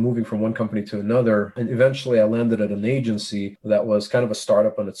basically moving from one company to another. And eventually I landed at an agency that was kind of a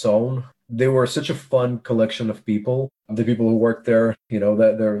startup on its own. They were such a fun collection of people. The people who worked there,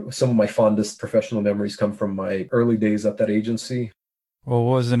 that they're some of my fondest professional memories come from my early days at that agency. Well,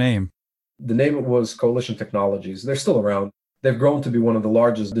 what was the name? The name was Coalition Technologies. They're still around. They've grown to be one of the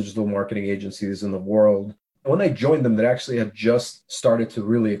largest digital marketing agencies in the world. When I joined them, they actually had just started to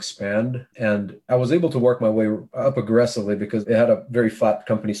really expand. And I was able to work my way up aggressively because they had a very flat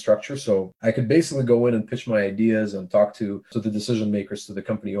company structure. So I could basically go in and pitch my ideas and talk to the decision makers, to the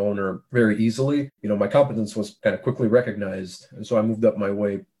company owner very easily. My competence was kind of quickly recognized. And so I moved up my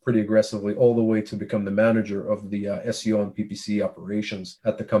way pretty aggressively all the way to become the manager of the SEO and PPC operations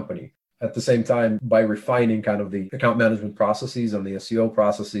at the company. At the same time, by refining kind of the account management processes and the SEO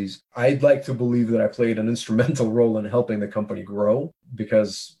processes, I'd like to believe that I played an instrumental role in helping the company grow,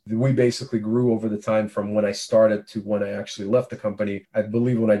 because we basically grew over the time from when I started to when I actually left the company. I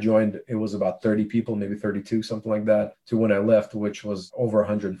believe when I joined, it was about 30 people, maybe 32, something like that, to when I left, which was over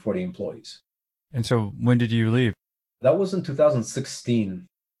 140 employees. And so when did you leave? That was in 2016.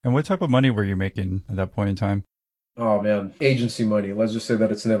 And what type of money were you making at that point in time? Oh, man. Agency money. Let's just say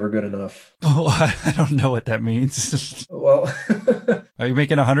that it's never good enough. Oh, I don't know what that means. Well, are you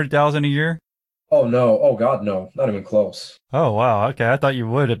making $100,000 a year? Oh, no. Oh, God, no. Not even close. Oh, wow. Okay. I thought you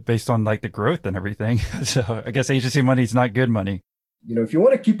would, based on the growth and everything. So I guess agency money is not good money. If you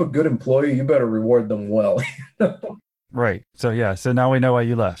want to keep a good employee, you better reward them well. Right. So, yeah. So now we know why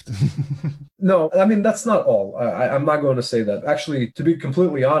you left. No, that's not all. I'm not going to say that. Actually, to be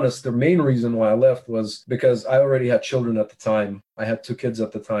completely honest, the main reason why I left was because I already had children at the time. I had 2 kids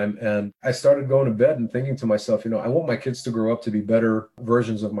at the time, and I started going to bed and thinking to myself, I want my kids to grow up to be better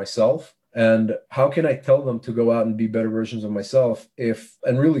versions of myself. And how can I tell them to go out and be better versions of myself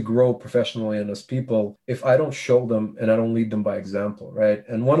and really grow professionally and as people if I don't show them and I don't lead them by example, right?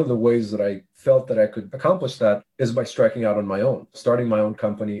 And one of the ways that I felt that I could accomplish that is by striking out on my own, starting my own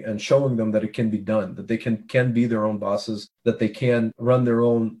company and showing them that it can be done, that they can be their own bosses, that they can run their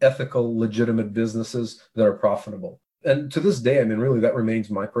own ethical, legitimate businesses that are profitable. And to this day, I mean, really, that remains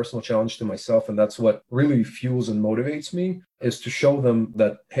my personal challenge to myself. And that's what really fuels and motivates me, is to show them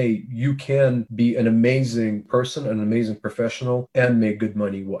that, hey, you can be an amazing person, an amazing professional, and make good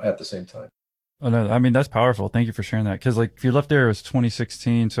money at the same time. Oh, no, I mean, that's powerful. Thank you for sharing that. Because, like, if you left there, it was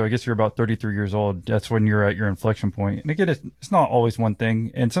 2016. So I guess you're about 33 years old. That's when you're at your inflection point. And again, it's not always one thing.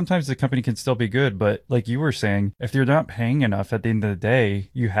 And sometimes the company can still be good. But like you were saying, if you're not paying enough at the end of the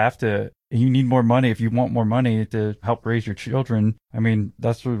day, you need more money. If you want more money to help raise your children, I mean,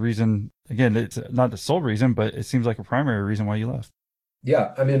 that's the reason. Again, it's not the sole reason, but it seems like a primary reason why you left.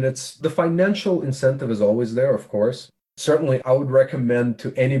 Yeah, I mean, it's the financial incentive is always there, of course. Certainly, I would recommend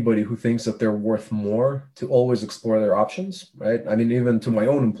to anybody who thinks that they're worth more to always explore their options, right? I mean, even to my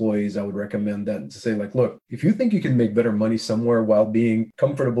own employees, I would recommend that, to say, like, look, if you think you can make better money somewhere while being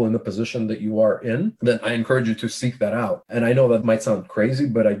comfortable in the position that you are in, then I encourage you to seek that out. And I know that might sound crazy,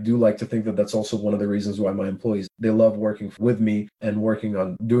 but I do like to think that that's also one of the reasons why my employees, they love working with me and working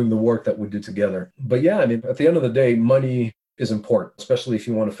on doing the work that we do together. But yeah, I mean, at the end of the day, money is important, especially if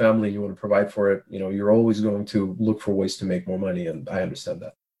you want a family and you want to provide for it. You know, you're always going to look for ways to make more money. And I understand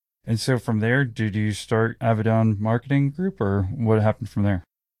that. And so from there, did you start Avedon Marketing Group, or what happened from there?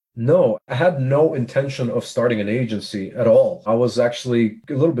 No, I had no intention of starting an agency at all. I was actually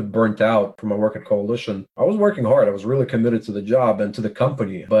a little bit burnt out from my work at Coalition. I was working hard. I was really committed to the job and to the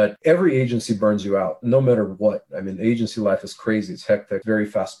company, but every agency burns you out, no matter what. I mean, agency life is crazy. It's hectic, very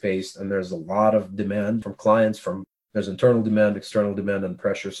fast paced, and there's a lot of demand from clients, there's internal demand, external demand, and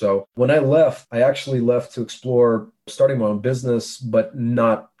pressure. So when I left, I actually left to explore starting my own business, but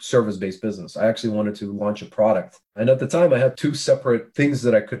not service-based business. I actually wanted to launch a product. And at the time, I had two separate things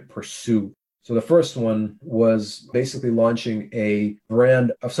that I could pursue. So the first one was basically launching a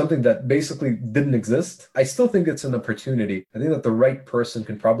brand of something that basically didn't exist. I still think it's an opportunity. I think that the right person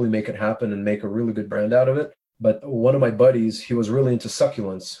can probably make it happen and make a really good brand out of it. But one of my buddies, he was really into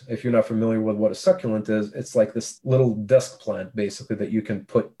succulents. If you're not familiar with what a succulent is, it's like this little desk plant, basically, that you can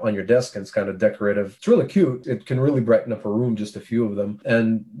put on your desk, and it's kind of decorative. It's really cute. It can really brighten up a room, just a few of them.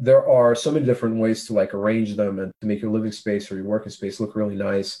 And there are so many different ways to like arrange them and to make your living space or your working space look really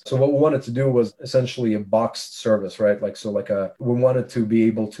nice. So what we wanted to do was essentially a boxed service, right? We wanted to be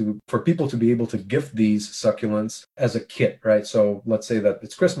able to, for people to be able to gift these succulents as a kit, right? So let's say that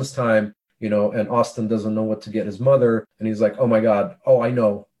it's Christmas time, and Austin doesn't know what to get his mother. And he's like, oh my God, I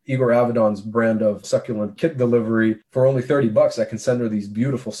know. Igor Avedon's brand of succulent kit delivery for only $30. I can send her these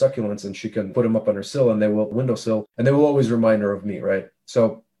beautiful succulents and she can put them up on her windowsill, and they will always remind her of me, right?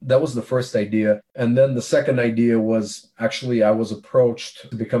 So that was the first idea. And then the second idea was actually I was approached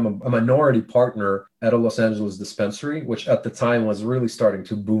to become a minority partner at a Los Angeles dispensary, which at the time was really starting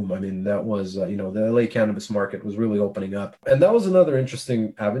to boom. I mean, that was, the LA cannabis market was really opening up. And that was another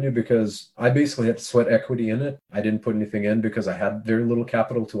interesting avenue because I basically had to sweat equity in it. I didn't put anything in because I had very little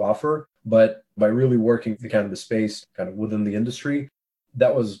capital to offer. But by really working the cannabis space kind of within the industry,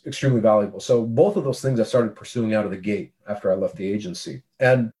 that was extremely valuable. So both of those things I started pursuing out of the gate after I left the agency.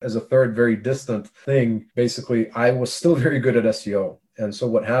 And as a third, very distant thing, basically, I was still very good at SEO. And so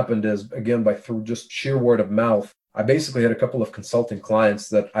what happened is, again, through just sheer word of mouth, I basically had a couple of consulting clients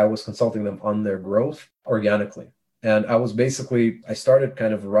that I was consulting them on their growth organically. And I started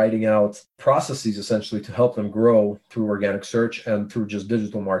kind of writing out processes essentially to help them grow through organic search and through just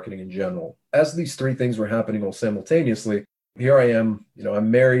digital marketing in general. As these three things were happening all simultaneously, here I am,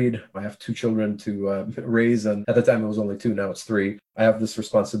 I'm married. I have 2 children to raise. And at the time it was only 2, now it's 3. I have this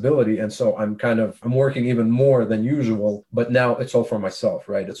responsibility. And so I'm working even more than usual, but now it's all for myself,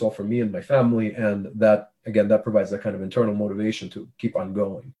 right? It's all for me and my family. And that provides that kind of internal motivation to keep on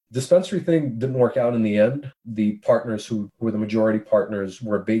going. Dispensary thing didn't work out in the end. The partners who were the majority partners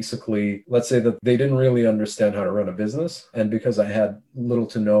were basically, let's say that they didn't really understand how to run a business. And because I had little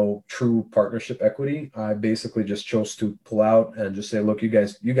to no true partnership equity, I basically just chose to pull out and just say, look, you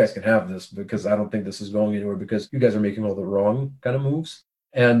guys can have this because I don't think this is going anywhere because you guys are making all the wrong kind of moves.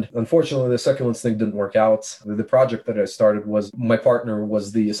 And unfortunately, the succulents thing didn't work out. The project that I started was, my partner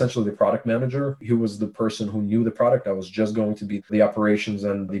was essentially the product manager. He was the person who knew the product. I was just going to be the operations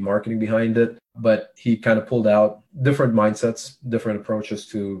and the marketing behind it. But he kind of pulled out different mindsets, different approaches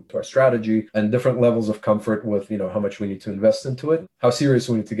to our strategy, and different levels of comfort with, how much we need to invest into it, how serious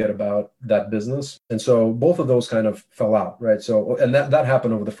we need to get about that business. And so both of those kind of fell out, right? So, and that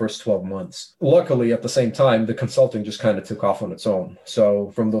happened over the first 12 months. Luckily, at the same time, the consulting just kind of took off on its own. So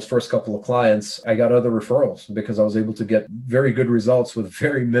from those first couple of clients, I got other referrals because I was able to get very good results with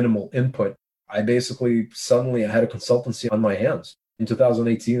very minimal input. I basically suddenly had a consultancy on my hands. In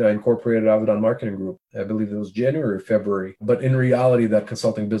 2018, I incorporated Avedon Marketing Group. I believe it was January or February. But in reality, that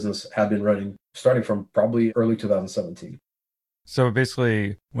consulting business had been running starting from probably early 2017. So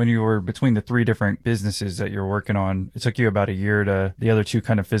basically, when you were between the three different businesses that you're working on, it took you about a year to the other two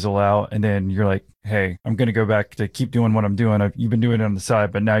kind of fizzle out. And then you're like, hey, I'm going to go back to keep doing what I'm doing. You've been doing it on the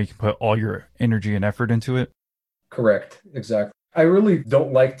side, but now you can put all your energy and effort into it. Correct. Exactly. I really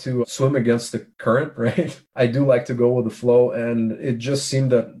don't like to swim against the current, right? I do like to go with the flow. And it just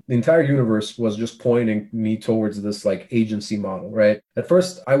seemed that the entire universe was just pointing me towards this like agency model, right? At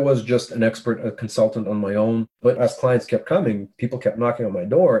first, I was just an expert, a consultant on my own. But as clients kept coming, people kept knocking on my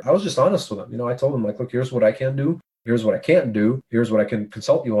door. I was just honest with them. I told them like, look, here's what I can do. Here's what I can't do. Here's what I can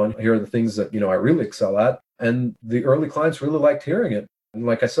consult you on. Here are the things that, I really excel at. And the early clients really liked hearing it. And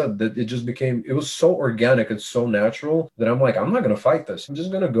like I said, that it was so organic and so natural that I'm like, I'm not going to fight this. I'm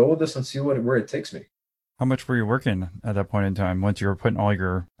just going to go with this and see where it takes me. How much were you working at that point in time once you were putting all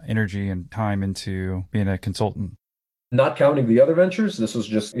your energy and time into being a consultant? Not counting the other ventures. This was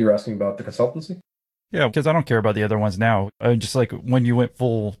just, you're asking about the consultancy? Yeah, because I don't care about the other ones now. Just like when you went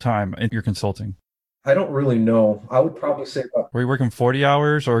full time in your consulting. I don't really know. I would probably say were you working 40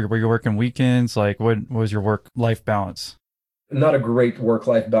 hours or were you working weekends? Like what was your work-life balance? Not a great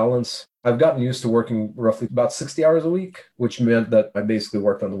work-life balance. I've gotten used to working roughly about 60 hours a week, which meant that I basically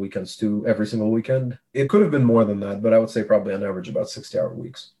worked on the weekends too, every single weekend. It could have been more than that, but I would say probably on average about 60-hour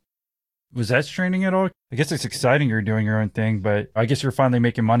weeks. Was that straining at all? I guess it's exciting you're doing your own thing, but I guess you're finally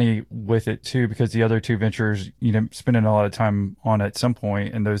making money with it too, because the other two ventures, spending a lot of time on at some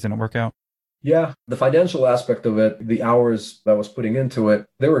point and those didn't work out. Yeah, the financial aspect of it, the hours that I was putting into it,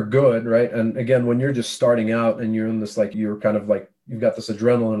 they were good, right? And again, when you're just starting out and you're in this, like, you're kind of like, you've got this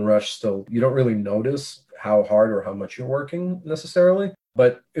adrenaline rush still, you don't really notice how hard or how much you're working necessarily.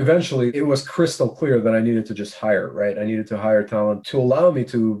 But eventually it was crystal clear that I needed to just hire, right? I needed to hire talent to allow me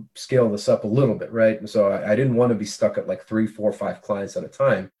to scale this up a little bit, right? And so I didn't want to be stuck at like 3, 4, 5 clients at a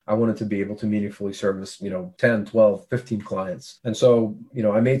time. I wanted to be able to meaningfully service, 10, 12, 15 clients. And so,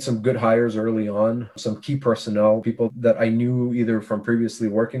 I made some good hires early on, some key personnel, people that I knew either from previously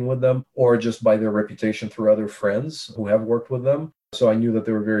working with them or just by their reputation through other friends who have worked with them. So I knew that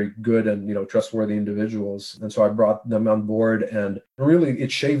they were very good and, trustworthy individuals. And so I brought them on board, and really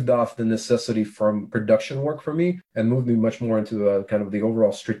it shaved off the necessity from production work for me and moved me much more into kind of the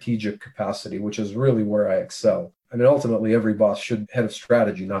overall strategic capacity, which is really where I excel. I mean, ultimately, every boss should head of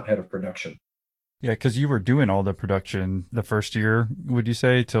strategy, not head of production. Yeah, because you were doing all the production the first year, would you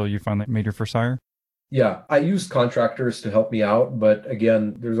say, till you finally made your first hire? Yeah, I used contractors to help me out. But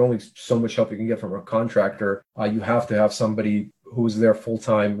again, there's only so much help you can get from a contractor. You have to have somebody who's there full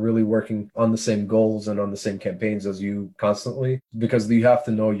time, really working on the same goals and on the same campaigns as you constantly, because you have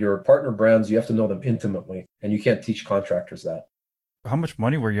to know your partner brands, you have to know them intimately, and you can't teach contractors that. How much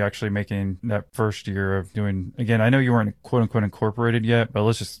money were you actually making that first year of doing, again, I know you weren't quote unquote incorporated yet, but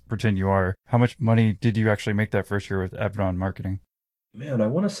let's just pretend you are. How much money did you actually make that first year with Avedon Marketing? Man, I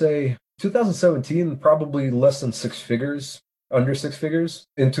want to say 2017, probably less than 6 figures. Under 6 figures.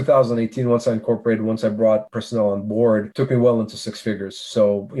 In 2018, once I brought personnel on board, took me well into 6 figures.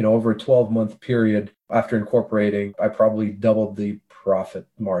 So, over a 12-month period after incorporating, I probably doubled the profit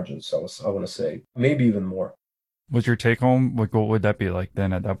margin. So I want to say maybe even more. Was your take home, what would that be like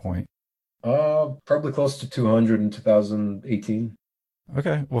then at that point? Probably close to 200 in 2018.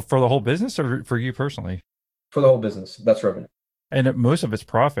 Okay. Well, for the whole business or for you personally? For the whole business. That's revenue. And most of it's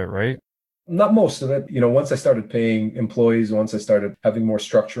profit, right? Not most of it. Once I started paying employees, once I started having more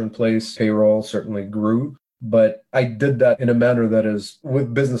structure in place, payroll certainly grew. But I did that in a manner that is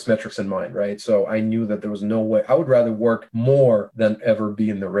with business metrics in mind, right? So I knew that there was no way. I would rather work more than ever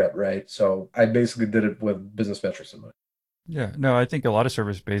be in the red, right? So I basically did it with business metrics in mind. Yeah, no, I think a lot of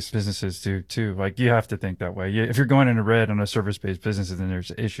service-based businesses do too. Like you have to think that way. If you're going in a red on a service-based business, then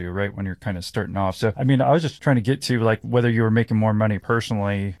there's an issue, right? When you're kind of starting off. So, I mean, I was just trying to get to like whether you were making more money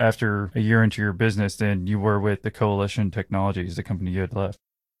personally after a year into your business than you were with the Coalition Technologies, the company you had left.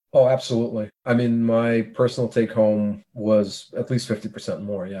 Oh, absolutely. I mean, my personal take home was at least 50%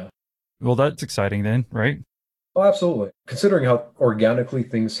 more. Yeah. Well, that's exciting then, right? Oh, absolutely. Considering how organically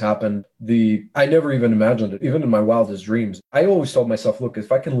things happened, I never even imagined it, even in my wildest dreams. I always told myself, look,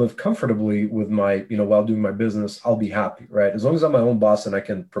 if I can live comfortably with my, while doing my business, I'll be happy, right? As long as I'm my own boss and I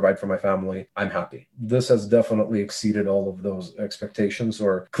can provide for my family, I'm happy. This has definitely exceeded all of those expectations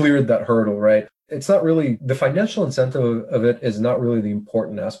or cleared that hurdle, right? It's not really, the financial incentive of it is not really the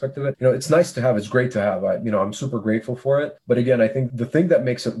important aspect of it. It's nice to have, it's great to have. I'm super grateful for it. But again, I think the thing that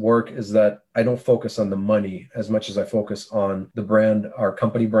makes it work is that I don't focus on the money as much as I focus on the brand, our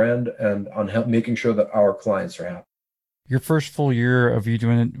company brand, and on making sure that our clients are happy. Your first full year of you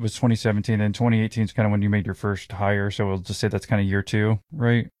doing it was 2017, and 2018 is kind of when you made your first hire. So we'll just say that's kind of year 2,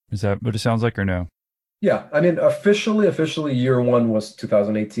 right? Is that what it sounds like or no? Yeah, I mean, officially year 1 was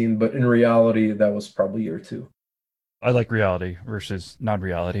 2018, but in reality, that was probably year 2. I like reality versus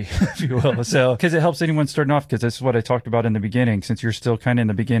non-reality, if you will. So, because it helps anyone starting off, because this is what I talked about in the beginning, since you're still kind of in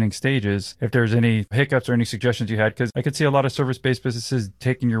the beginning stages, if there's any hiccups or any suggestions you had, because I could see a lot of service-based businesses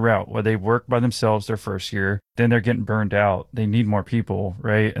taking your route where they work by themselves their first year, then they're getting burned out. They need more people,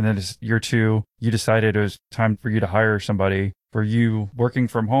 right? And then it's year 2, you decided it was time for you to hire somebody. Were you working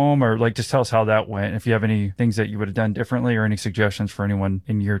from home, or like, just tell us how that went, if you have any things that you would have done differently or any suggestions for anyone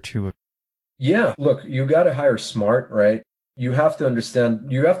in year 2. Yeah, look, you got to hire smart, right? You have to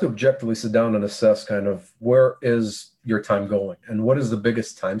understand, you have to objectively sit down and assess kind of where is your time going and what is the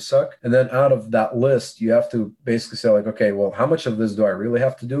biggest time suck. And then out of that list, you have to basically say like, okay, well, how much of this do I really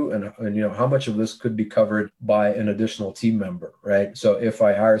have to do? And you know, how much of this could be covered by an additional team member, right? So if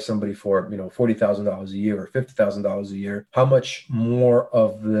I hire somebody for, you know, $40,000 a year or $50,000 a year, how much more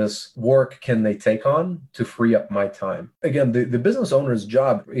of this work can they take on to free up my time? Again, the business owner's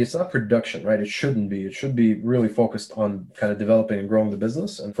job, it's not production, right? It shouldn't be. It should be really focused on kind of developing and growing the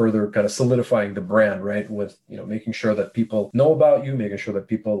business and further kind of solidifying the brand, right? With, you know, making sure that people know about you, making sure that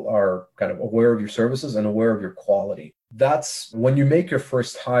people are kind of aware of your services and aware of your quality. That's when you make your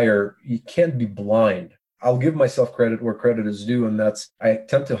first hire, you can't be blind. I'll give myself credit where credit is due, and that's I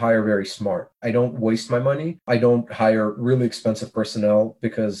tend to hire very smart. I don't waste my money. I don't hire really expensive personnel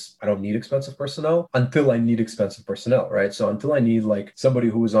because I don't need expensive personnel until I need expensive personnel, right? So until I need like somebody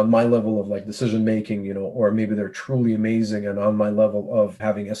who is on my level of like decision making, you know, or maybe they're truly amazing and on my level of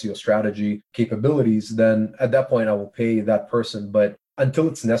having SEO strategy capabilities, then at that point I will pay that person. But until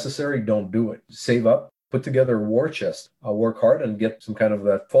it's necessary, don't do it. Save up. Put together a war chest, work hard and get some kind of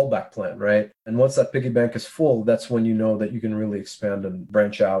that fallback plan, right? And once that piggy bank is full, that's when you know that you can really expand and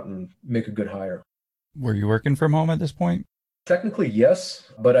branch out and make a good hire. Were you working from home at this point? Technically,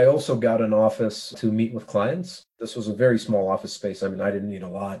 yes, but I also got an office to meet with clients. This was a very small office space. I mean, I didn't need a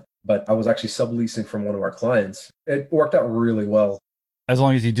lot, but I was actually subleasing from one of our clients. It worked out really well. As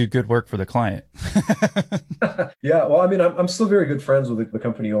long as you do good work for the client. Yeah, well, I mean, I'm still very good friends with the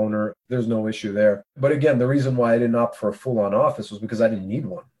company owner. There's no issue there. But again, the reason why I didn't opt for a full-on office was because I didn't need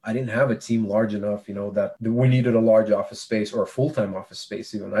one. I didn't have a team large enough, you know, that we needed a large office space or a full-time office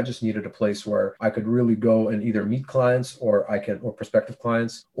space even. I just needed a place where I could really go and either meet clients or prospective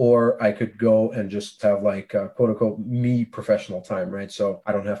clients, or I could go and just have like quote unquote me professional time, right? So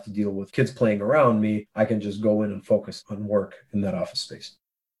I don't have to deal with kids playing around me. I can just go in and focus on work in that office space.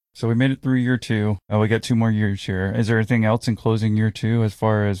 So we made it through year 2. We got 2 more years here. Is there anything else in closing year 2 as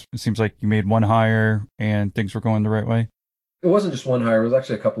far as it seems like you made one hire and things were going the right way? It wasn't just one hire. It was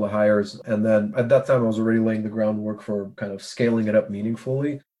actually a couple of hires. And then at that time, I was already laying the groundwork for kind of scaling it up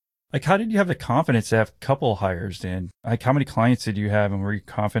meaningfully. Like, how did you have the confidence to have a couple hires in? Like, how many clients did you have, and were you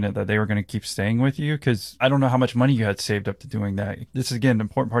confident that they were going to keep staying with you? Because I don't know how much money you had saved up to doing that. This is, again, an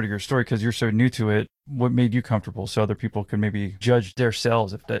important part of your story because you're so new to it. What made you comfortable so other people could maybe judge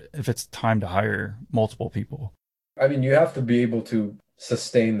themselves if it's time to hire multiple people? I mean, you have to be able to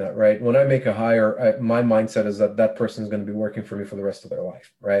sustain that, right? When I make a hire, my mindset is that that person is going to be working for me for the rest of their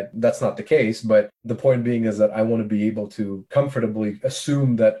life, right? That's not the case, but the point being is that I want to be able to comfortably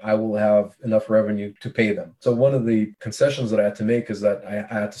assume that I will have enough revenue to pay them. So one of the concessions that I had to make is that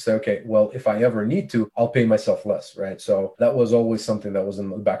I had to say, okay, well, if I ever need to, I'll pay myself less, right? So that was always something that was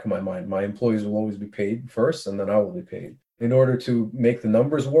in the back of my mind. My employees will always be paid first, and then I will be paid. In order to make the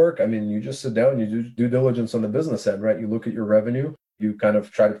numbers work, I mean, you just sit down, you do due diligence on the business end, right? You look at your revenue, you kind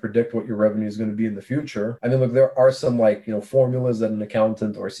of try to predict what your revenue is going to be in the future. I mean, look, there are some formulas that an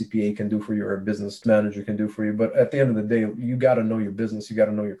accountant or a CPA can do for you or a business manager can do for you. But at the end of the day, you got to know your business. You got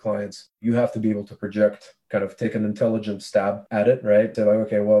to know your clients. You have to be able to project, kind of take an intelligent stab at it, right? Say like,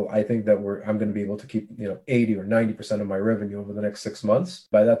 okay, well, I think that I'm going to be able to keep, 80 or 90% of my revenue over the next 6 months.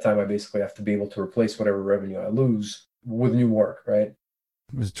 By that time, I basically have to be able to replace whatever revenue I lose with new work, right?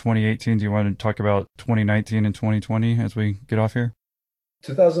 It was 2018. Do you want to talk about 2019 and 2020 as we get off here?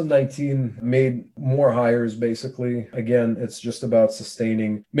 2019 made more hires, basically. Again, it's just about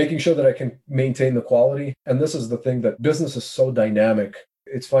sustaining, making sure that I can maintain the quality. And this is the thing, that business is so dynamic.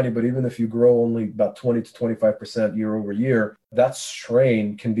 It's funny, but even if you grow only about 20 to 25% year over year, that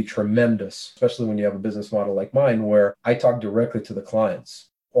strain can be tremendous, especially when you have a business model like mine, where I talk directly to the clients.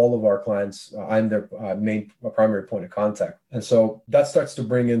 all of our clients, I'm their main primary point of contact. And so that starts to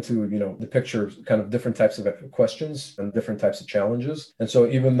bring into, the picture kind of different types of questions and different types of challenges. And so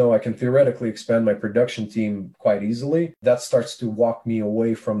even though I can theoretically expand my production team quite easily, that starts to walk me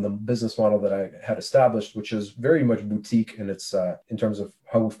away from the business model that I had established, which is very much boutique in its in terms of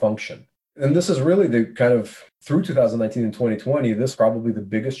how we function. And this is really the kind of through 2019 and 2020, this is probably the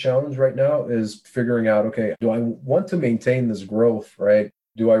biggest challenge right now is figuring out, okay, do I want to maintain this growth, right?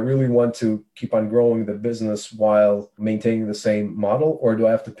 Do I really want to keep on growing the business while maintaining the same model, or do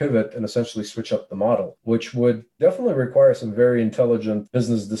I have to pivot and essentially switch up the model, which would definitely require some very intelligent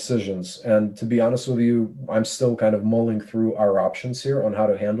business decisions. And to be honest with you, I'm still kind of mulling through our options here on how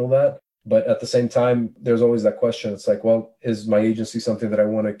to handle that. But at the same time, there's always that question. It's like, well, is my agency something that I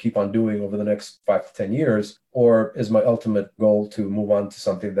want to keep on doing over the next 5 to 10 years? Or is my ultimate goal to move on to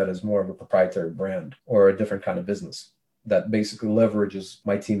something that is more of a proprietary brand or a different kind of business that basically leverages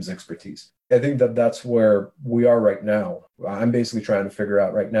my team's expertise? I think that that's where we are right now. I'm basically trying to figure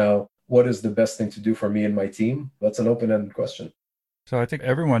out right now, what is the best thing to do for me and my team? That's an open-ended question. So I think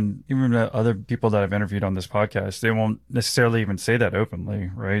everyone, even the other people that I've interviewed on this podcast, they won't necessarily even say that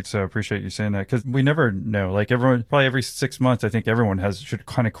openly, right? So I appreciate you saying that because we never know. Like everyone, probably every 6 months, I think everyone should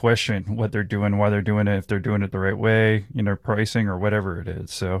kind of question what they're doing, why they're doing it, if they're doing it the right way, pricing or whatever it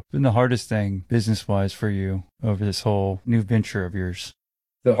is. So it's been the hardest thing business-wise for you over this whole new venture of yours.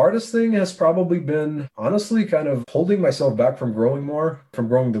 The hardest thing has probably been, honestly, kind of holding myself back from growing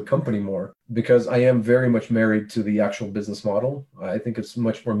the company more, because I am very much married to the actual business model. I think it's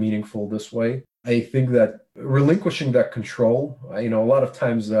much more meaningful this way. I think that relinquishing that control, a lot of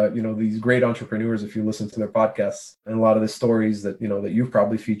times, these great entrepreneurs, if you listen to their podcasts and a lot of the stories that, that you've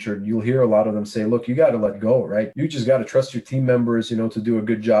probably featured, you'll hear a lot of them say, look, you got to let go, right? You just got to trust your team members, to do a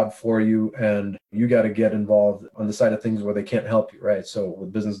good job for you. And you got to get involved on the side of things where they can't help you, right? So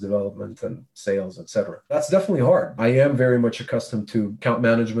with business development and sales, et cetera. That's definitely hard. I am very much accustomed to account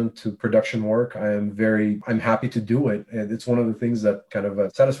management, to production work. I'm happy to do it. And it's one of the things that kind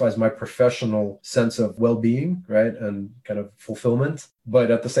of satisfies my professional sense of well-being, right? And kind of fulfillment.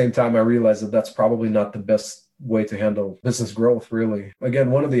 But at the same time, I realize that that's probably not the best way to handle business growth, really.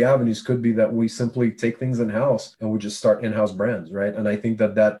 Again, one of the avenues could be that we simply take things in-house and we just start in-house brands, right? And I think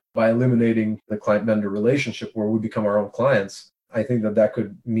that by eliminating the client-vendor relationship where we become our own clients, I think that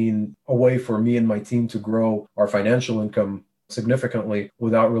could mean a way for me and my team to grow our financial income significantly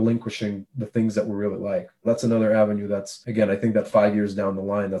without relinquishing the things that we really like. That's another avenue that's, again, I think that 5 years down the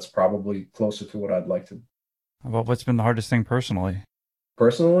line, that's probably closer to what I'd like to. Well, what's been the hardest thing personally?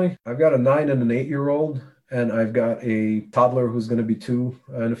 Personally, I've got a 9 and an 8-year-old, and I've got a toddler who's going to be 2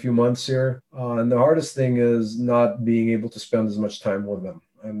 in a few months here. And the hardest thing is not being able to spend as much time with them.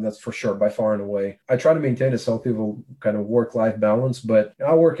 And that's for sure, by far and away. I try to maintain a healthy kind of work-life balance, but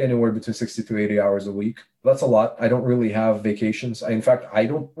I work anywhere between 60 to 80 hours a week. That's a lot. I don't really have vacations. In fact, I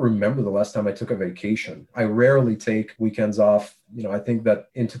don't remember the last time I took a vacation. I rarely take weekends off. I think that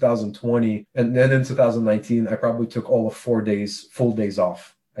in 2020 and then in 2019, I probably took all of 4 days, full days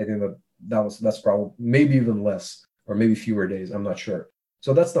off. I think that's probably maybe even less or maybe fewer days. I'm not sure.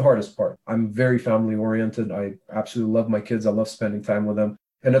 So that's the hardest part. I'm very family oriented. I absolutely love my kids. I love spending time with them.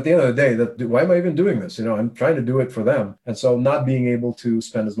 And at the end of the day, why am I even doing this? I'm trying to do it for them. And so not being able to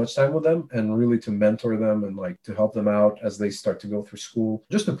spend as much time with them and really to mentor them and like to help them out as they start to go through school,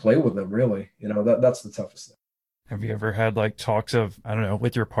 just to play with them, really, that's the toughest thing. Have you ever had like talks of, I don't know,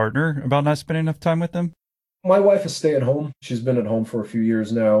 with your partner about not spending enough time with them? My wife is stay at home. She's been at home for a few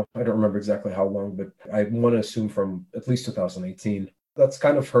years now. I don't remember exactly how long, but I want to assume from at least 2018. That's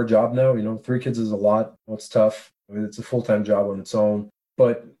kind of her job now. 3 kids is a lot. It's tough. It's a full-time job on its own.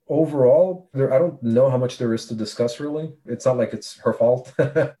 But overall, I don't know how much there is to discuss, really. It's not like it's her fault.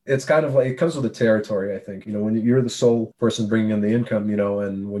 It's kind of like it comes with the territory, I think. When you're the sole person bringing in the income,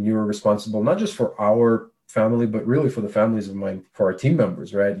 and when you're responsible, not just for our family, but really for the families for our team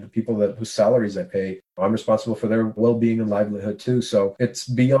members, right? The people whose salaries I pay. I'm responsible for their well-being and livelihood too. So it's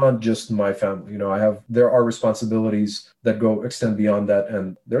beyond just my family. There are responsibilities that extend beyond that,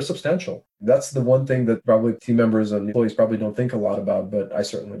 and they're substantial. That's the one thing that probably team members and employees probably don't think a lot about, but I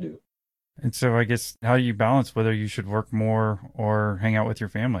certainly do. And so I guess how do you balance whether you should work more or hang out with your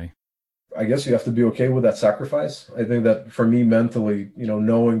family? I guess you have to be okay with that sacrifice. I think that for me mentally,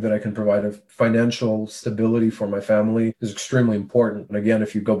 knowing that I can provide a financial stability for my family is extremely important. And again,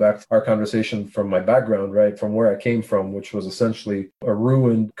 if you go back to our conversation from my background, right, from where I came from, which was essentially a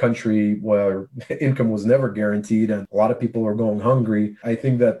ruined country where income was never guaranteed and a lot of people are going hungry, I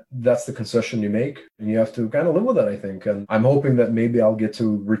think that that's the concession you make and you have to kind of live with that, I think. And I'm hoping that maybe I'll get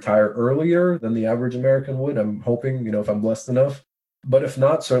to retire earlier than the average American would. I'm hoping, if I'm blessed enough. But if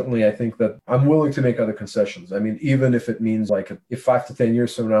not, certainly I think that I'm willing to make other concessions. I mean, even if it means like if 5 to 10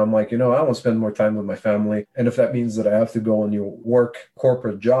 years from now, I'm like, I want to spend more time with my family. And if that means that I have to go and work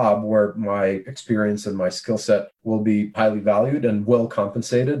corporate job where my experience and my skill set will be highly valued and well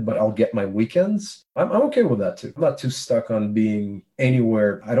compensated, but I'll get my weekends, I'm okay with that too. I'm not too stuck on being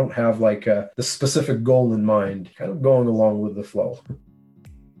anywhere. I don't have like the specific goal in mind, kind of going along with the flow.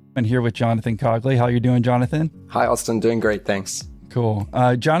 I'm here with Jonathan Cogley. How you doing, Jonathan? Hi, Austin. Doing great. Thanks. Cool.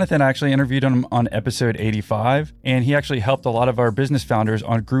 Jonathan actually interviewed him on episode 85, and he actually helped a lot of our business founders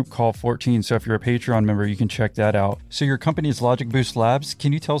on Group Call 14. So if you're a Patreon member, you can check that out. So your company is Logic Boost Labs.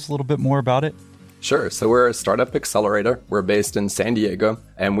 Can you tell us a little bit more about it? Sure. So we're a startup accelerator. We're based in San Diego,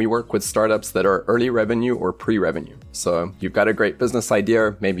 and we work with startups that are early revenue or pre-revenue. So you've got a great business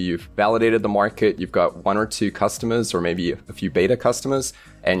idea. Maybe you've validated the market. You've got 1 or 2 customers or maybe a few beta customers,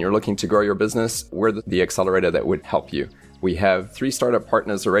 and you're looking to grow your business. We're the accelerator that would help you. We have 3 startup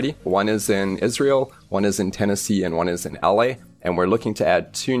partners already. 1 is in Israel, 1 is in Tennessee, and 1 is in LA. And we're looking to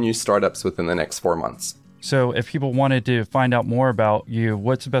add 2 new startups within the next 4 months. So if people wanted to find out more about you,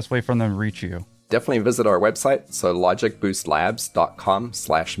 what's the best way for them to reach you? Definitely visit our website, so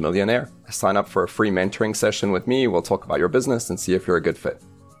logicboostlabs.com/millionaire. Sign up for a free mentoring session with me. We'll talk about your business and see if you're a good fit.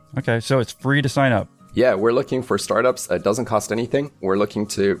 Okay, so it's free to sign up. Yeah, we're looking for startups. It doesn't cost anything. We're looking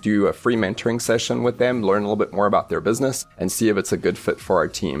to do a free mentoring session with them, learn a little bit more about their business, and see if it's a good fit for our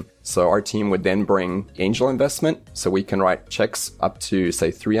team. So our team would then bring angel investment, so we can write checks up to, say,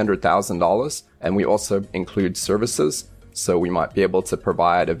 $300,000. And we also include services. So we might be able to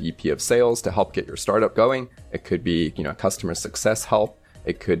provide a VP of sales to help get your startup going. It could be, customer success help.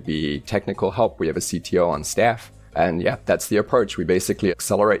 It could be technical help. We have a CTO on staff. And yeah, that's the approach. We basically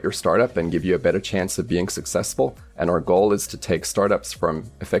accelerate your startup and give you a better chance of being successful. And our goal is to take startups from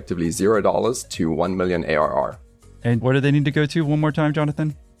effectively $0 to 1 million ARR. And where do they need to go to one more time,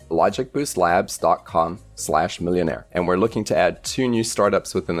 Jonathan? logicboostlabs.com/millionaire. And we're looking to add 2 new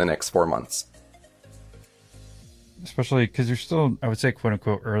startups within the next 4 months. Especially because you're still, I would say, quote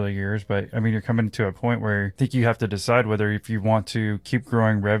unquote, early years. But I mean, you're coming to a point where I think you have to decide whether if you want to keep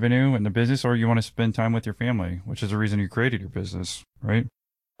growing revenue in the business or you want to spend time with your family, which is the reason you created your business, right?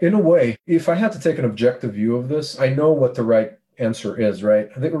 In a way, if I had to take an objective view of this, I know what the right answer is, right?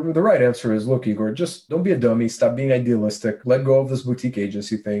 I think the right answer is, look, Igor, just don't be a dummy. Stop being idealistic. Let go of this boutique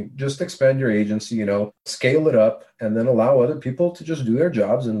agency thing. Just expand your agency, scale it up, and then allow other people to just do their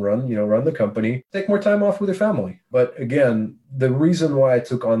jobs and run the company. Take more time off with your family. But again, the reason why I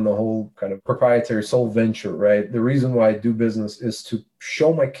took on the whole kind of proprietary sole venture, right? The reason why I do business is to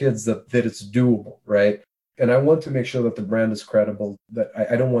show my kids that it's doable, right? And I want to make sure that the brand is credible, that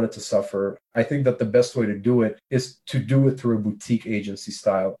I don't want it to suffer. I think that the best way to do it is to do it through a boutique agency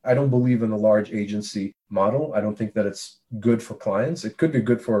style. I don't believe in the large agency model. I don't think that it's good for clients. It could be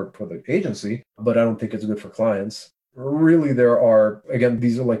good for the agency, but I don't think it's good for clients. Really, there are, again,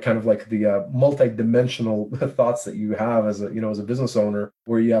 these are like kind of like the multi-dimensional thoughts that you have as a business owner,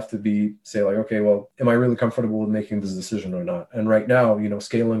 where you have to say like, okay, well, am I really comfortable with making this decision or not? And right now,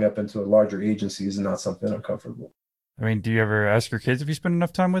 scaling up into a larger agency is not something I'm comfortable. I mean, do you ever ask your kids if you spend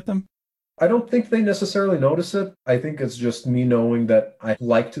enough time with them? I don't think they necessarily notice it. I think it's just me knowing that I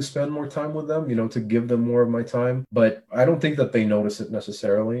like to spend more time with them, to give them more of my time. But I don't think that they notice it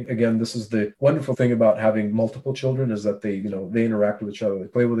necessarily. Again, this is the wonderful thing about having multiple children, is that they interact with each other, they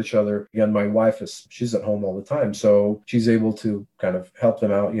play with each other. Again, my wife she's at home all the time, so she's able to kind of help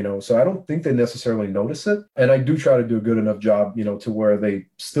them out, So I don't think they necessarily notice it. And I do try to do a good enough job, to where they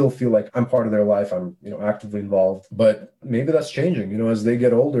still feel like I'm part of their life. I'm, actively involved. But maybe that's changing. As they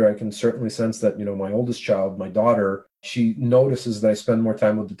get older, I can certainly sense that, my oldest child, my daughter, she notices that I spend more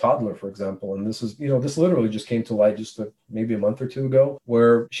time with the toddler, for example. And this is, this literally just came to light maybe a month or 2 ago,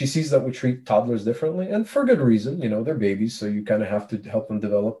 where she sees that we treat toddlers differently, and for good reason. They're babies, so you kind of have to help them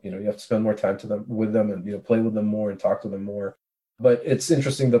develop. You have to spend more time with them and, play with them more and talk to them more. But it's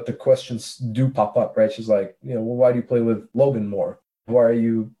interesting that the questions do pop up, right? She's like, well, why do you play with Logan more? Why are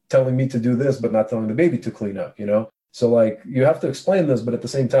you telling me to do this, but not telling the baby to clean up, So like, you have to explain this, but at the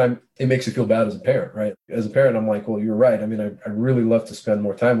same time, it makes you feel bad as a parent, right? As a parent, I'm like, well, you're right. I mean, I really love to spend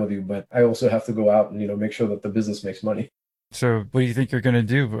more time with you, but I also have to go out and, make sure that the business makes money. So what do you think you're going to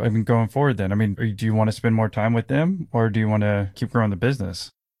do? I mean, going forward then? I mean, do you want to spend more time with them, or do you want to keep growing the business?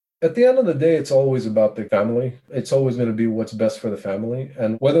 At the end of the day, it's always about the family. It's always going to be what's best for the family.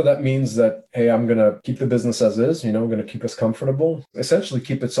 And whether that means that, hey, I'm going to keep the business as is, I'm going to keep us comfortable, essentially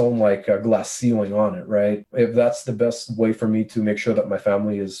keep its own like glass ceiling on it, right? If that's the best way for me to make sure that my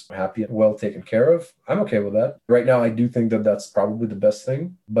family is happy and well taken care of, I'm okay with that. Right now, I do think that that's probably the best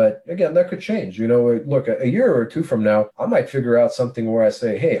thing. But again, that could change. Look, a year or two from now, I might figure out something where I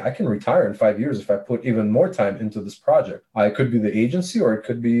say, hey, I can retire in 5 years if I put even more time into this project. It could be the agency or it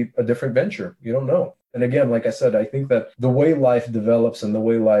could be a different venture. You don't know. And again, like I said, I think that the way life develops and the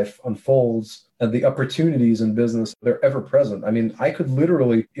way life unfolds and the opportunities in business, they're ever present. I mean, I could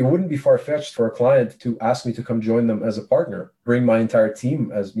literally, it wouldn't be far-fetched for a client to ask me to come join them as a partner, bring my entire team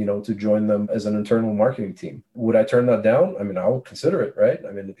as, to join them as an internal marketing team. Would I turn that down? I mean, I would consider it, right?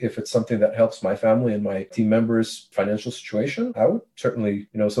 I mean, if it's something that helps my family and my team members' financial situation, I would certainly,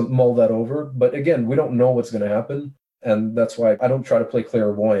 mull that over. But again, we don't know what's going to happen. And that's why I don't try to play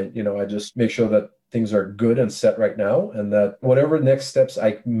clairvoyant. I just make sure that things are good and set right now, and that whatever next steps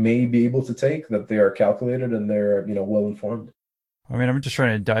I may be able to take, that they are calculated and they're, well informed. I mean, I'm just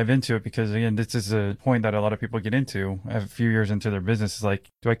trying to dive into it because, again, this is a point that a lot of people get into a few years into their business. Is like,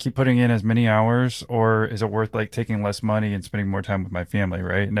 do I keep putting in as many hours, or is it worth like taking less money and spending more time with my family,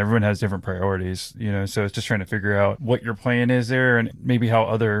 right? And everyone has different priorities, so it's just trying to figure out what your plan is there and maybe how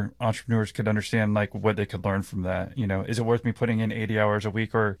other entrepreneurs could understand like what they could learn from that. Is it worth me putting in 80 hours a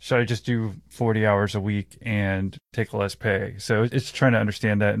week, or should I just do 40 hours a week and take less pay? So it's trying to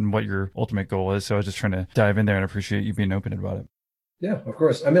understand that and what your ultimate goal is. So I was just trying to dive in there and appreciate you being open about it. Yeah, of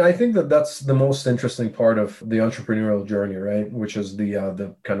course. I mean, I think that that's the most interesting part of the entrepreneurial journey, right? Which is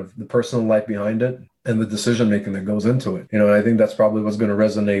the kind of the personal life behind it and the decision making that goes into it. And I think that's probably what's going to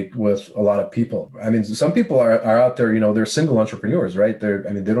resonate with a lot of people. I mean, some people are out there, they're single entrepreneurs, right? They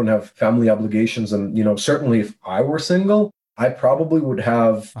don't have family obligations. And, certainly if I were single, I probably would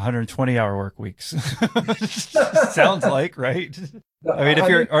have 120-hour work weeks. Sounds like, right? I mean, if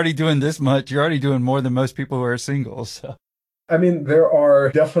you're already doing this much, you're already doing more than most people who are single. So. I mean, there are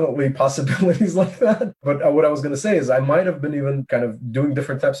definitely possibilities like that. But what I was going to say is I might have been even kind of doing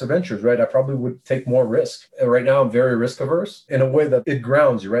different types of ventures, right? I probably would take more risk. And right now, I'm very risk averse in a way that it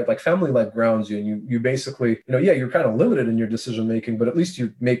grounds you, right? Like family life grounds you. And you basically, you're kind of limited in your decision making, but at least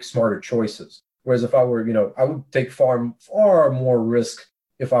you make smarter choices. Whereas if I were, I would take far, far more risk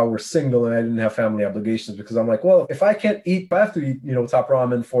if I were single and I didn't have family obligations, because I'm like, well, if I have to eat, top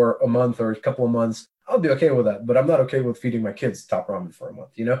ramen for a month or a couple of months, I'll be okay with that, but I'm not okay with feeding my kids top ramen for a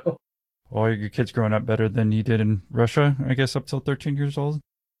month, Well, are your kids growing up better than you did in Russia, I guess, up till 13 years old?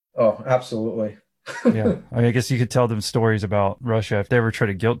 Oh, absolutely. Yeah. I guess you could tell them stories about Russia if they ever try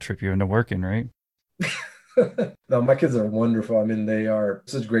to guilt trip you into working, right? No, my kids are wonderful. I mean, they are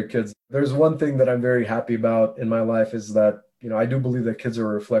such great kids. There's one thing that I'm very happy about in my life is that, I do believe that kids are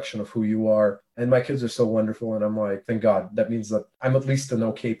a reflection of who you are. And my kids are so wonderful. And I'm like, thank God, that means that I'm at least an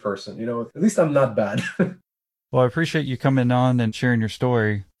okay person. At least I'm not bad. Well, I appreciate you coming on and sharing your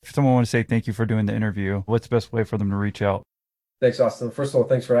story. If someone wants to say thank you for doing the interview, what's the best way for them to reach out? Thanks, Austin. First of all,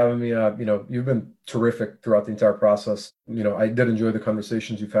 thanks for having me. You've been terrific throughout the entire process. I did enjoy the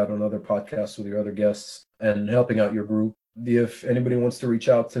conversations you've had on other podcasts with your other guests and helping out your group. If anybody wants to reach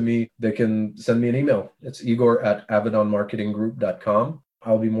out to me, they can send me an email. It's igor@avedonmarketinggroup.com.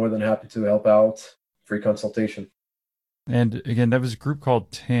 I'll be more than happy to help out. Free consultation. And again, that was a group called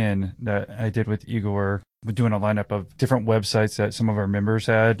 10 that I did with Igor. We're doing a lineup of different websites that some of our members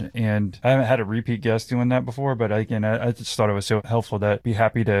had. And I haven't had a repeat guest doing that before, but again, I just thought it was so helpful that I'd be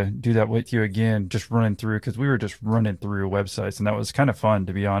happy to do that with you again, just running through, because we were just running through websites. And that was kind of fun,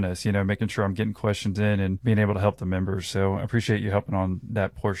 to be honest, making sure I'm getting questions in and being able to help the members. So I appreciate you helping on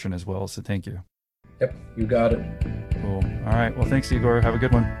that portion as well. So thank you. Yep, you got it. Cool. All right. Well, thanks, Igor. Have a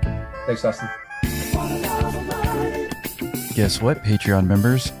good one. Thanks, Austin. Guess what, Patreon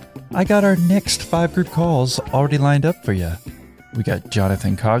members? I got our next 5 group calls already lined up for you. We got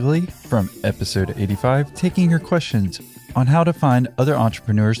Jonathan Cogley from episode 85 taking your questions on how to find other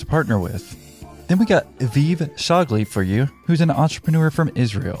entrepreneurs to partner with. Then we got Aviv Shagli for you, who's an entrepreneur from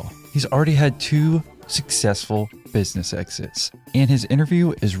Israel. He's already had 2 successful business exits, and his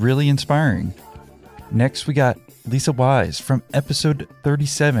interview is really inspiring. Next, we got Lisa Wise from episode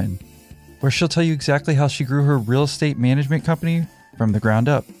 37, where she'll tell you exactly how she grew her real estate management company from the ground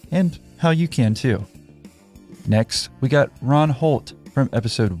up, and how you can too. Next, we got Ron Holt from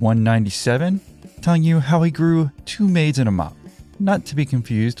episode 197, telling you how he grew 2 maids and a mop, not to be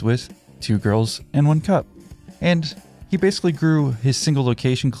confused with 2 girls and 1 cup. And he basically grew his single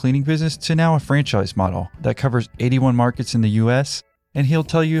location cleaning business to now a franchise model that covers 81 markets in the US, and he'll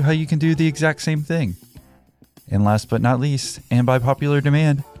tell you how you can do the exact same thing. And last but not least, and by popular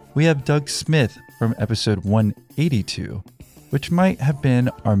demand, we have Doug Smith from episode 182, which might have been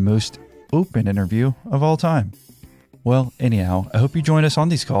our most open interview of all time. Well, anyhow, I hope you join us on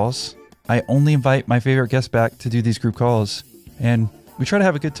these calls. I only invite my favorite guests back to do these group calls, and we try to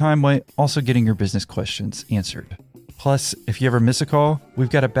have a good time while also getting your business questions answered. Plus, if you ever miss a call, we've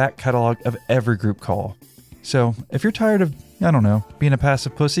got a back catalog of every group call. So if you're tired of, being a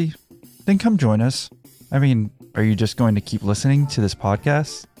passive pussy, then come join us. I mean, are you just going to keep listening to this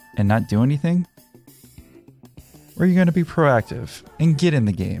podcast and not do anything? Or are you going to be proactive and get in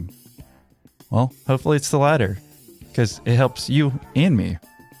the game? Well, hopefully it's the latter, because it helps you and me.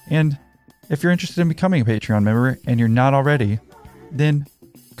 And if you're interested in becoming a Patreon member and you're not already, then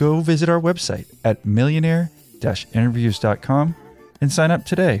go visit our website at millionaire-interviews.com and sign up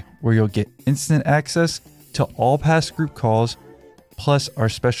today, where you'll get instant access to all past group calls, plus our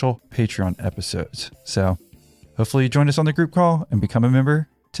special Patreon episodes. So hopefully you join us on the group call and become a member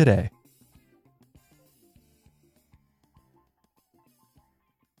today.